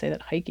boring to say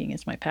that hiking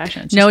is my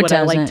passion. It's No, just it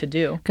what I like doesn't. to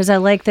do. Because I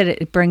like that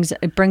it brings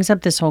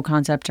up this whole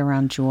concept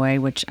around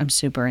joy, which I'm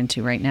super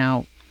into right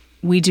now.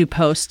 We do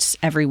posts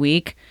every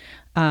week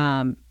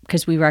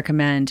because we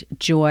recommend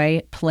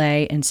joy,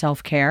 play, and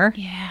self-care.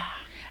 Yeah.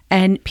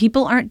 And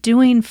people aren't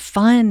doing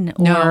fun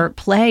or No.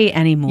 play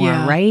anymore,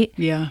 Yeah. right?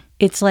 Yeah.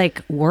 It's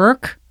like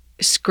work.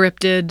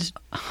 Scripted,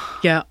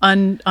 yeah,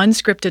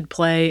 unscripted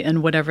play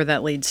and whatever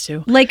that leads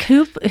to. Like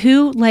who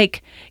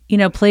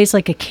plays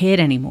like a kid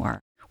anymore?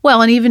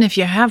 Well, and even if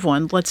you have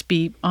one, let's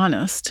be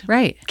honest.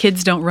 Right.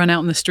 Kids don't run out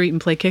in the street and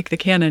play kick the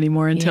can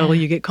anymore until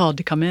Yeah. you get called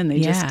to come in. They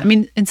Yeah. I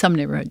mean, in some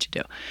neighborhoods you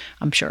do,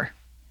 I'm sure.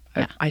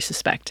 Yeah. I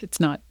suspect.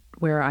 It's not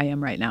where I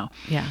am right now.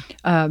 Yeah.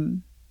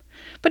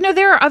 But no,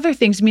 there are other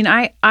things. I mean,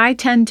 I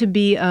tend to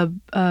be a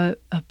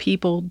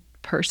people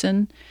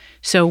person.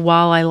 So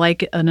while I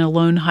like an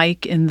alone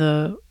hike in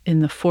the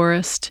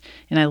forest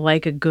and I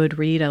like a good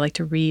read, I like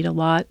to read a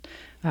lot.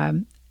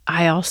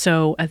 I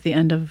also, at the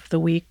end of the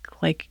week,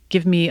 like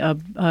give me a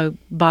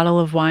bottle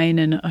of wine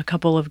and a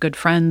couple of good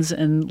friends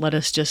and let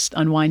us just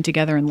unwind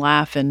together and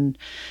laugh and,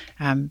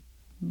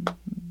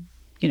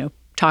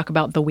 talk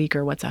about the week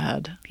or what's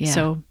ahead. Yeah.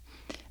 So,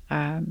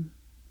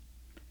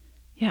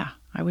 yeah,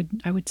 I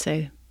would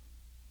say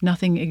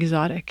nothing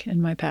exotic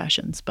in my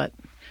passions, but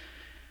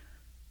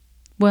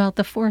Well,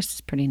 the forest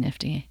is pretty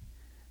nifty.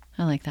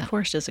 I like that.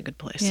 forest is a good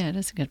place. Yeah, it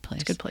is a good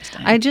place. It's a good place to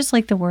hang. I just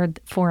like the word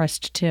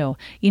forest too.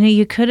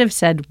 You could have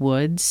said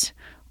woods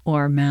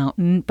or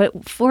mountain,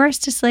 but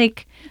forest is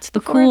like It's the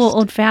a cool, forest.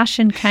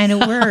 old-fashioned kind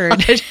of word. I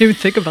didn't even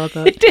think about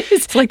that. It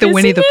is. It's like the Isn't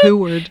Winnie the it? Pooh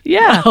word.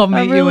 Yeah, I'll meet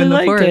I you really in the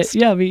liked forest.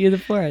 it. Yeah, meet you in the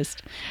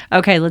forest.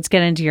 Okay, let's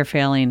get into your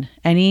failing.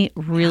 Any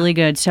really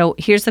good? So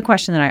here's the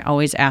question that I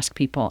always ask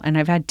people, and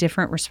I've had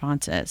different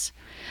responses.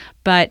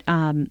 But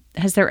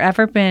has there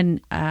ever been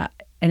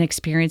an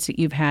experience that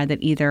you've had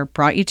that either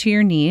brought you to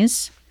your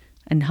knees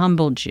and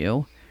humbled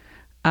you,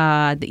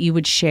 that you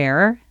would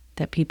share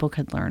that people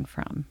could learn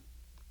from?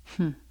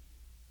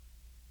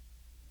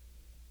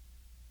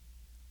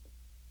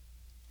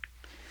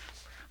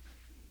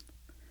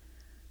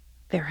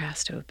 There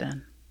has to have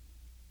been.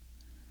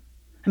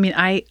 I mean,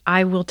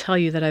 I will tell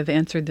you that I've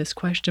answered this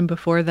question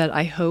before, that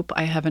I hope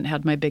I haven't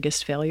had my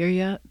biggest failure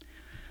yet.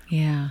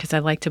 Yeah. Because I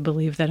like to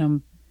believe that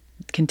I'm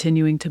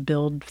continuing to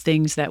build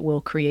things that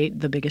will create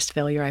the biggest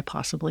failure I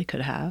possibly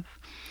could have.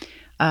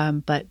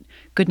 But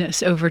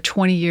goodness, over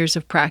 20 years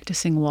of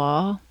practicing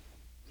law,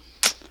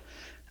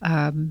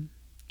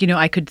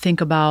 I could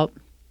think about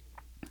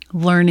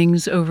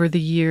learnings over the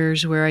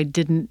years where I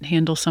didn't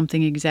handle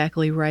something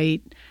exactly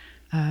right,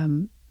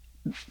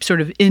 sort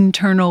of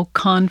internal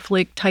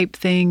conflict type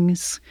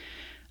things,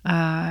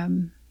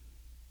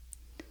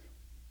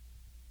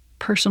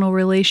 personal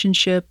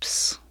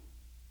relationships.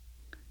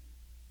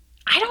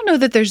 I don't know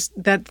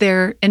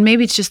that and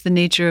maybe it's just the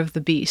nature of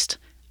the beast.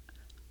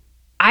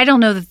 I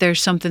don't know that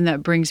there's something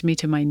that brings me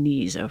to my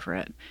knees over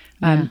it.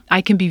 Yeah.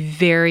 I can be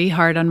very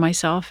hard on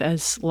myself,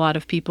 as a lot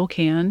of people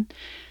can.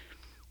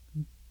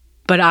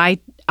 But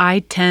I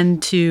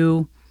tend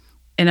to,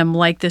 and I'm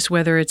like this,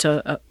 whether it's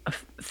a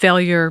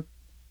failure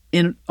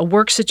in a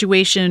work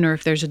situation or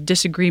if there's a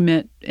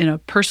disagreement in a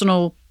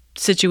personal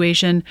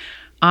situation,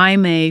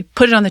 I'm a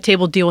put it on the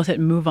table, deal with it,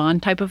 and move on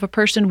type of a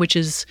person, which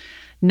is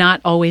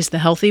not always the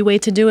healthy way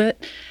to do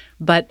it.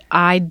 But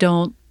I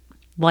don't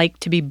like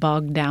to be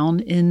bogged down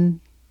in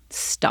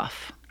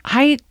stuff.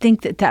 I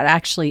think that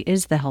actually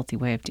is the healthy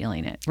way of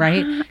dealing it,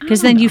 right?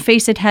 Because then you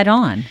face it head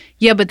on.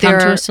 Yeah, but come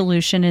to a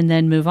solution and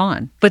then move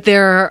on. But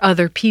there are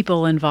other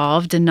people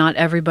involved, and not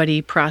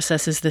everybody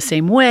processes the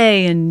same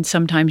way. And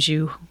sometimes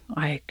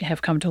I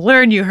have come to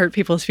learn, you hurt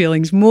people's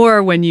feelings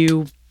more when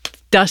you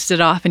dust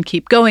it off and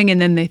keep going, and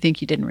then they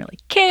think you didn't really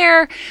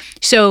care.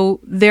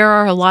 So there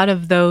are a lot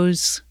of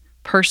those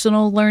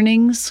personal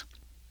learnings.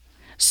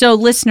 So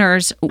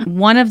listeners,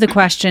 one of the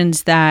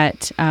questions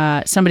that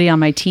somebody on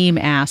my team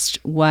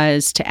asked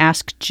was to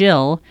ask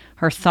Jill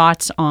her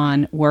thoughts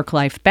on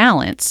work-life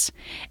balance.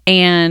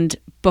 And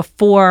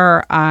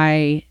before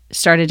I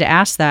started to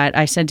ask that,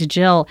 I said to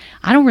Jill,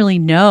 I don't really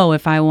know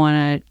if I want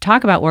to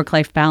talk about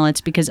work-life balance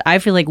because I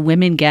feel like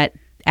women get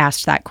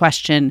asked that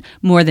question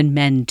more than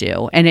men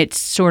do. And it's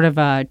sort of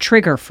a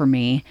trigger for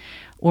me.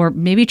 Or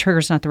maybe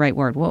trigger's not the right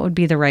word. What would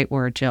be the right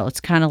word, Jill?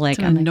 It's kind of like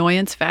an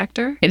annoyance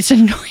factor. It's an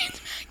annoyance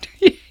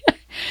factor.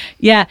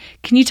 Yeah.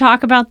 Can you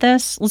talk about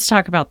this? Let's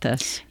talk about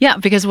this. Yeah,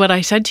 because what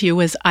I said to you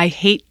was I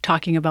hate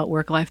talking about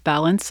work-life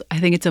balance. I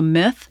think it's a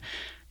myth.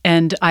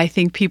 And I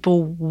think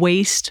people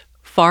waste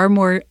far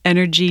more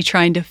energy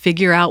trying to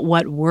figure out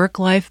what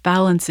work-life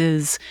balance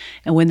is,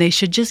 and when they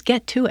should just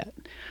get to it,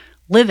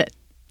 live it,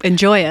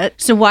 enjoy it.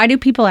 So why do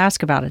people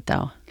ask about it,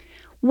 though?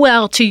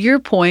 Well, to your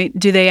point,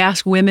 do they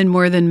ask women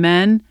more than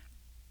men?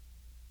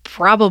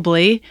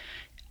 Probably.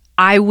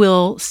 I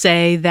will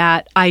say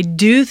that I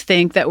do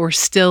think that we're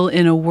still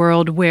in a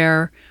world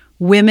where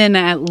women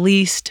at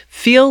least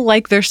feel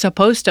like they're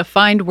supposed to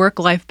find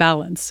work-life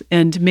balance.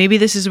 And maybe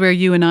this is where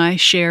you and I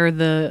share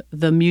the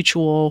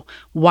mutual,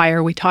 why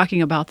are we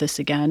talking about this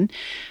again?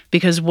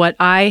 Because what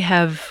I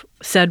have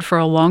said for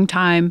a long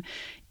time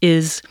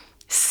is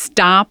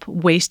stop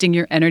wasting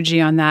your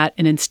energy on that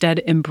and instead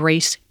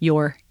embrace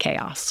your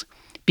chaos.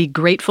 Be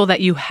grateful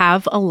that you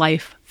have a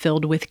life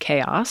filled with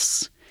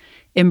chaos.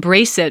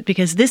 Embrace it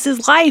because this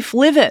is life.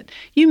 Live it.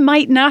 You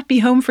might not be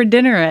home for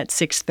dinner at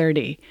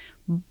 6:30,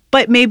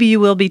 but maybe you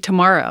will be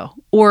tomorrow,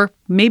 or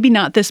maybe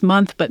not this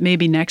month, but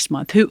maybe next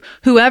month.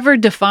 Whoever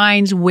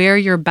defines where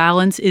your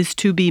balance is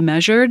to be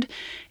measured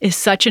is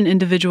such an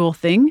individual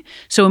thing.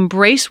 So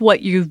embrace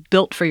what you've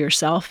built for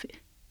yourself,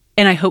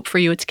 and I hope for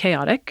you it's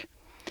chaotic.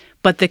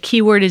 But the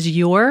key word is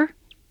your,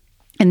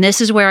 and this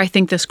is where I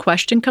think this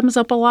question comes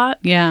up a lot.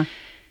 Yeah.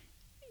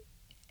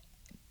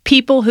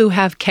 People who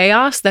have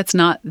chaos that's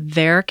not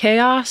their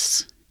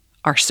chaos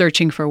are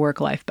searching for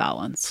work-life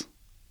balance.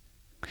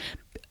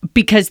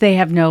 Because they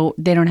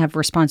don't have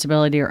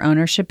responsibility or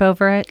ownership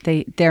over it.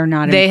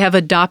 They have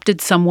adopted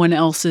someone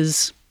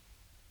else's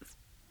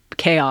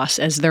chaos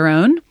as their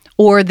own,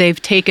 or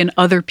they've taken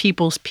other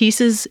people's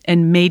pieces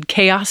and made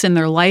chaos in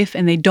their life,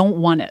 and they don't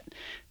want it.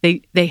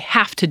 They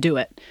have to do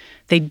it.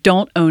 They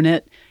don't own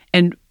it,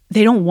 and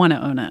they don't want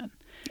to own it.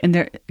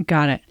 And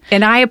got it.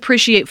 And I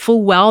appreciate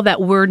full well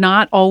that we're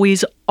not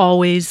always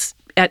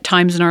at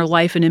times in our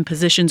life and in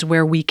positions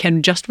where we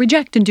can just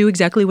reject and do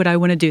exactly what I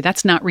want to do.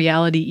 That's not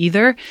reality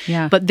either.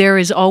 Yeah. But there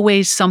is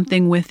always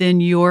something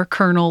within your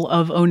kernel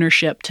of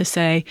ownership to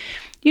say,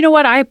 you know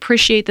what, I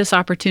appreciate this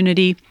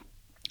opportunity.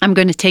 I'm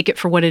going to take it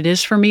for what it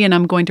is for me, and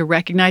I'm going to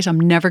recognize I'm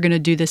never going to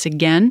do this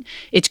again.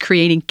 It's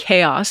creating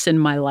chaos in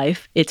my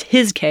life. It's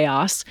his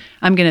chaos.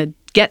 I'm going to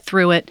get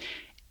through it,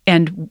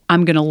 and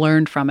I'm going to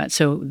learn from it,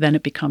 so then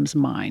it becomes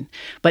mine.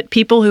 But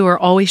people who are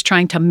always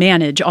trying to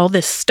manage all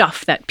this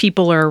stuff that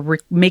people are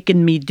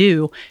making me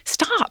do,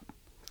 stop.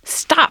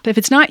 Stop. If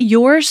it's not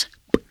yours,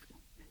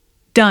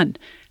 done.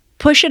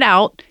 Push it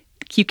out.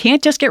 You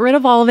can't just get rid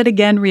of all of it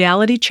again,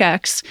 reality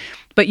checks,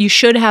 but you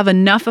should have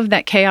enough of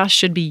that chaos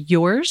should be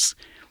yours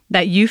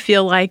that you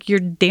feel like you're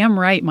damn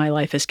right my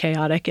life is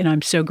chaotic, and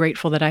I'm so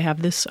grateful that I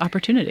have this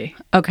opportunity.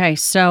 Okay,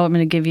 so I'm going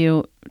to give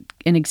you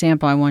an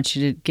example, I want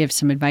you to give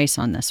some advice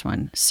on this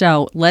one.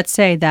 So let's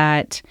say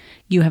that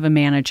you have a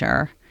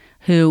manager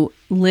who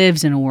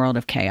lives in a world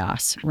of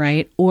chaos,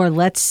 right? Or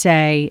let's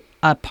say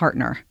a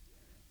partner.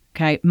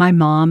 Okay. My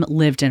mom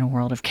lived in a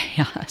world of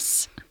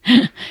chaos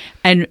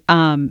and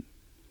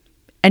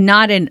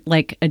not in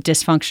like a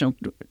dysfunctional,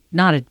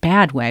 not a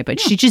bad way, but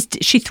she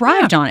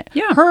thrived on it.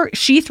 Yeah.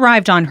 She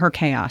thrived on her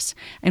chaos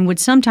and would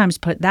sometimes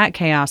put that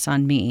chaos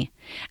on me.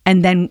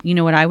 And then, you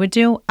know what I would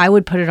do? I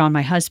would put it on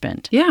my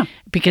husband. Yeah.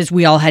 Because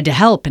we all had to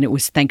help and it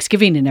was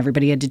Thanksgiving and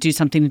everybody had to do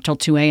something until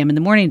 2 a.m. in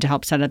the morning to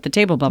help set up the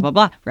table, blah, blah,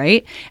 blah,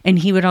 right? And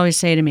he would always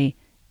say to me,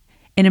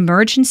 an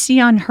emergency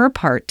on her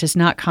part does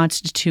not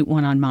constitute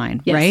one on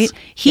mine, Yes. right?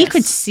 He Yes.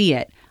 could see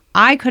it.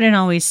 I couldn't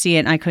always see it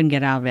and I couldn't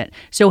get out of it.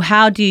 So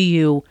how do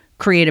you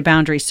create a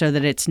boundary so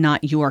that it's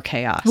not your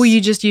chaos? Well, you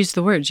just use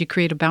the words. You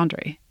create a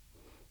boundary.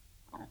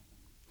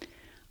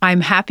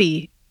 I'm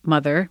happy,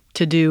 mother,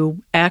 to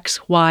do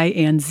X, Y,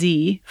 and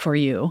Z for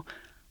you.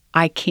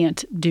 I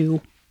can't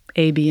do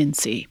A, B, and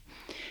C.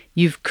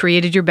 You've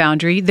created your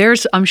boundary.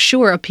 There's, I'm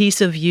sure, a piece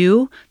of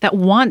you that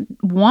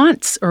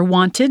wants or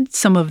wanted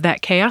some of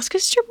that chaos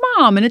because it's your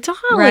mom and it's a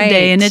holiday Right.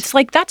 and it's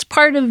like that's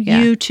part of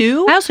Yeah. you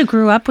too. I also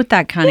grew up with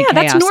that kind of Yeah,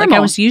 chaos. that's Like I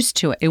normal. was used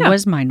to it. It Yeah,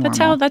 was my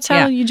normal. that's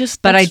how you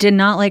just- But I that's- did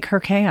not like her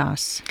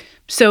chaos.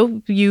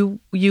 So you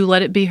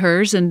let it be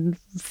hers and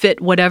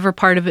fit whatever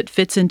part of it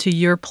fits into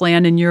your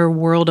plan and your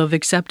world of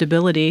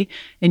acceptability,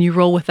 and you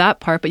roll with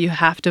that part, but you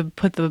have to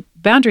put the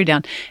boundary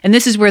down. And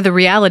this is where the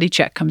reality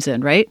check comes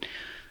in, right?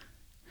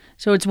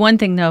 So it's one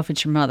thing though if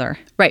it's your mother.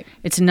 Right.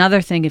 It's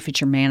another thing if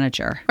it's your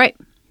manager. Right.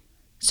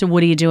 So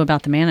what do you do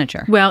about the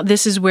manager? Well,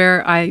 this is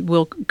where I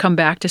will come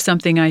back to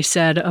something I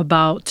said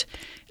about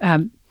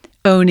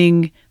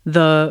owning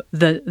the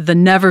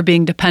never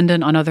being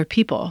dependent on other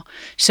people.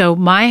 So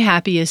my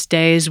happiest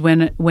day is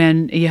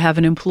when you have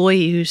an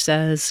employee who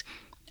says,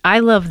 I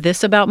love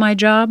this about my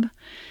job.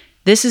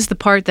 This is the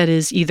part that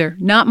is either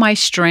not my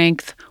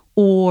strength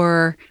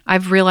or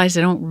I've realized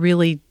I don't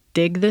really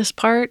dig this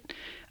part.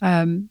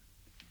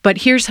 But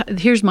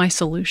here's my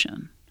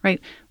solution, right?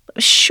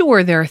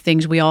 Sure, there are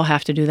things we all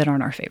have to do that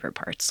aren't our favorite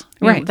parts.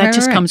 You know, Right, that right,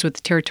 just right. comes with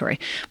the territory.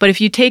 But if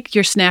you take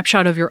your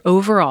snapshot of your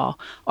overall,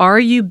 are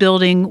you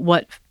building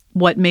what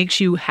makes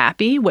you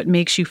happy, what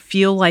makes you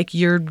feel like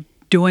you're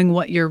doing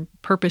what your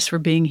purpose for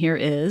being here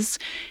is?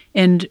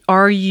 And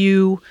are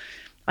you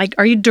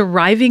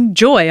deriving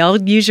joy?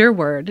 I'll use your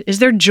word. Is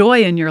there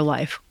joy in your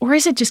life? Or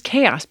is it just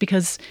chaos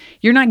because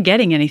you're not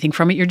getting anything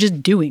from it? You're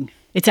just doing.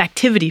 It's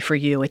activity for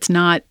you. It's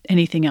not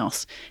anything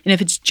else. And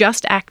if it's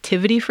just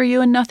activity for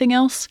you and nothing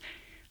else,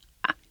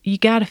 you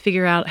got to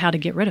figure out how to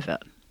get rid of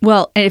it.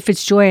 Well, if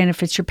it's joy and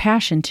if it's your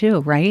passion too,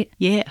 right?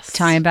 Yes.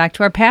 Tying back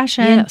to our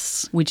passion.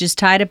 Yes. We just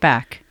tied it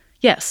back.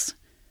 Yes.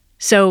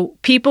 So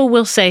people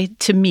will say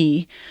to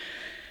me,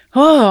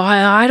 oh,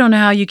 I don't know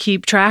how you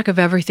keep track of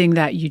everything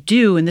that you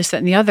do and this, that,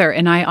 and the other.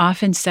 And I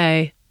often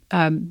say,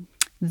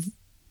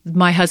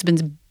 my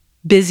husband's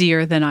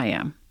busier than I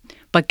am.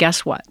 But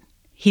guess what?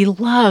 He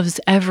loves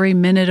every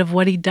minute of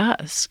what he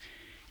does.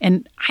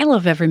 And I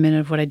love every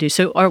minute of what I do.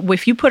 So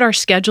if you put our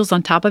schedules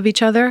on top of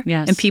each other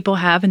Yes. and people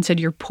have and said,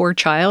 your poor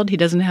child, he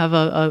doesn't have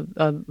a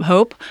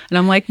hope. And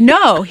I'm like,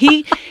 no,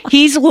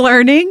 he's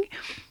learning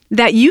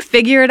that you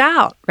figure it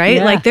out, right?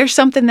 Yeah. Like there's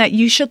something that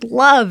you should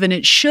love and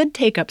it should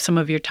take up some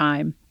of your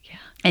time. Yeah.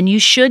 And you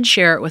should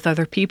share it with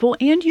other people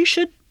and you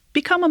should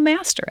become a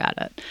master at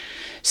it.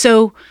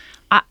 So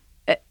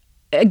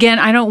again,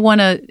 I don't want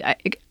to...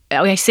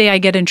 I say I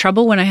get in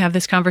trouble when I have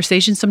this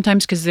conversation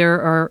sometimes because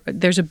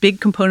there's a big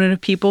component of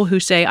people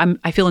who say,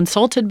 I feel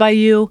insulted by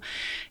you.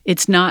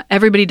 It's not,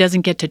 everybody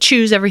doesn't get to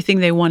choose everything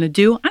they want to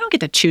do. I don't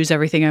get to choose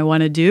everything I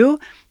want to do.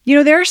 You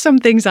know, there are some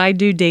things I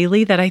do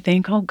daily that I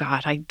think, oh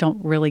God, I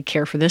don't really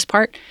care for this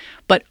part.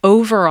 But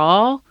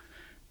overall,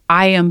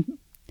 I am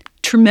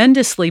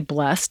tremendously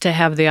blessed to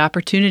have the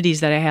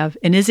opportunities that I have.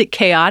 And is it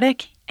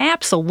chaotic?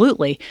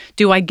 Absolutely.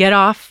 Do I get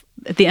off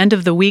at the end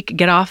of the week,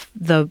 get off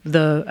the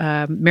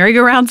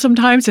merry-go-round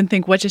sometimes and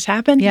think, what just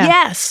happened? Yeah.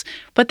 Yes.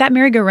 But that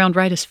merry-go-round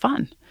ride is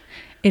fun.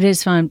 It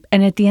is fun.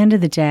 And at the end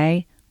of the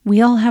day,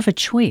 we all have a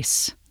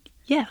choice.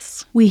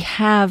 Yes. We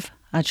have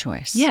a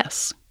choice.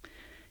 Yes.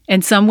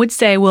 And some would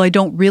say, well, I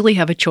don't really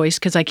have a choice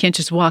because I can't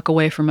just walk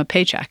away from a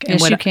paycheck. And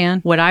Yes, you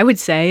can. What I would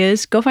say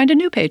is go find a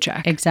new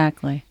paycheck.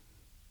 Exactly.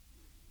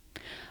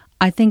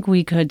 I think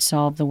we could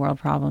solve the world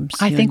problems.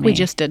 I you think and we me.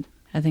 just did.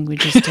 I think we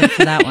just did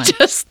for that one.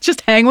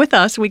 Just hang with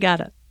us. We got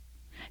it.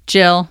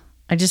 Jill,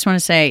 I just want to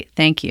say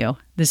thank you.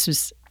 This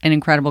was an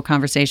incredible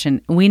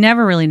conversation. We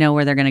never really know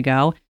where they're going to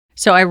go.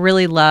 So I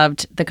really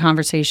loved the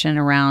conversation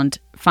around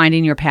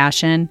finding your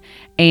passion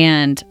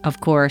and, of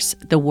course,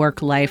 the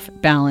work-life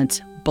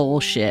balance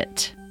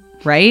bullshit,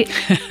 right?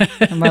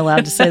 Am I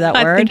allowed to say that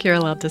word? I think you're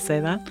allowed to say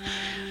that.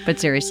 But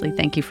seriously,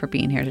 thank you for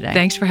being here today.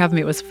 Thanks for having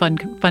me. It was a fun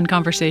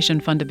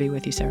conversation. Fun to be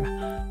with you,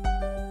 Sarah.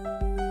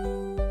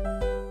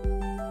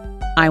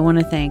 I want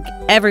to thank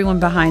everyone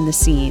behind the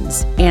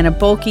scenes, Anna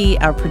Bulke,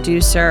 our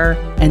producer,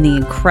 and the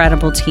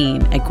incredible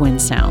team at Gwyn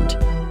Sound.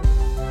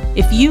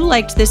 If you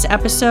liked this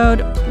episode,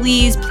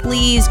 please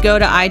go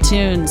to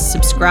iTunes,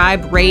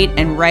 subscribe, rate,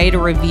 and write a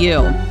review.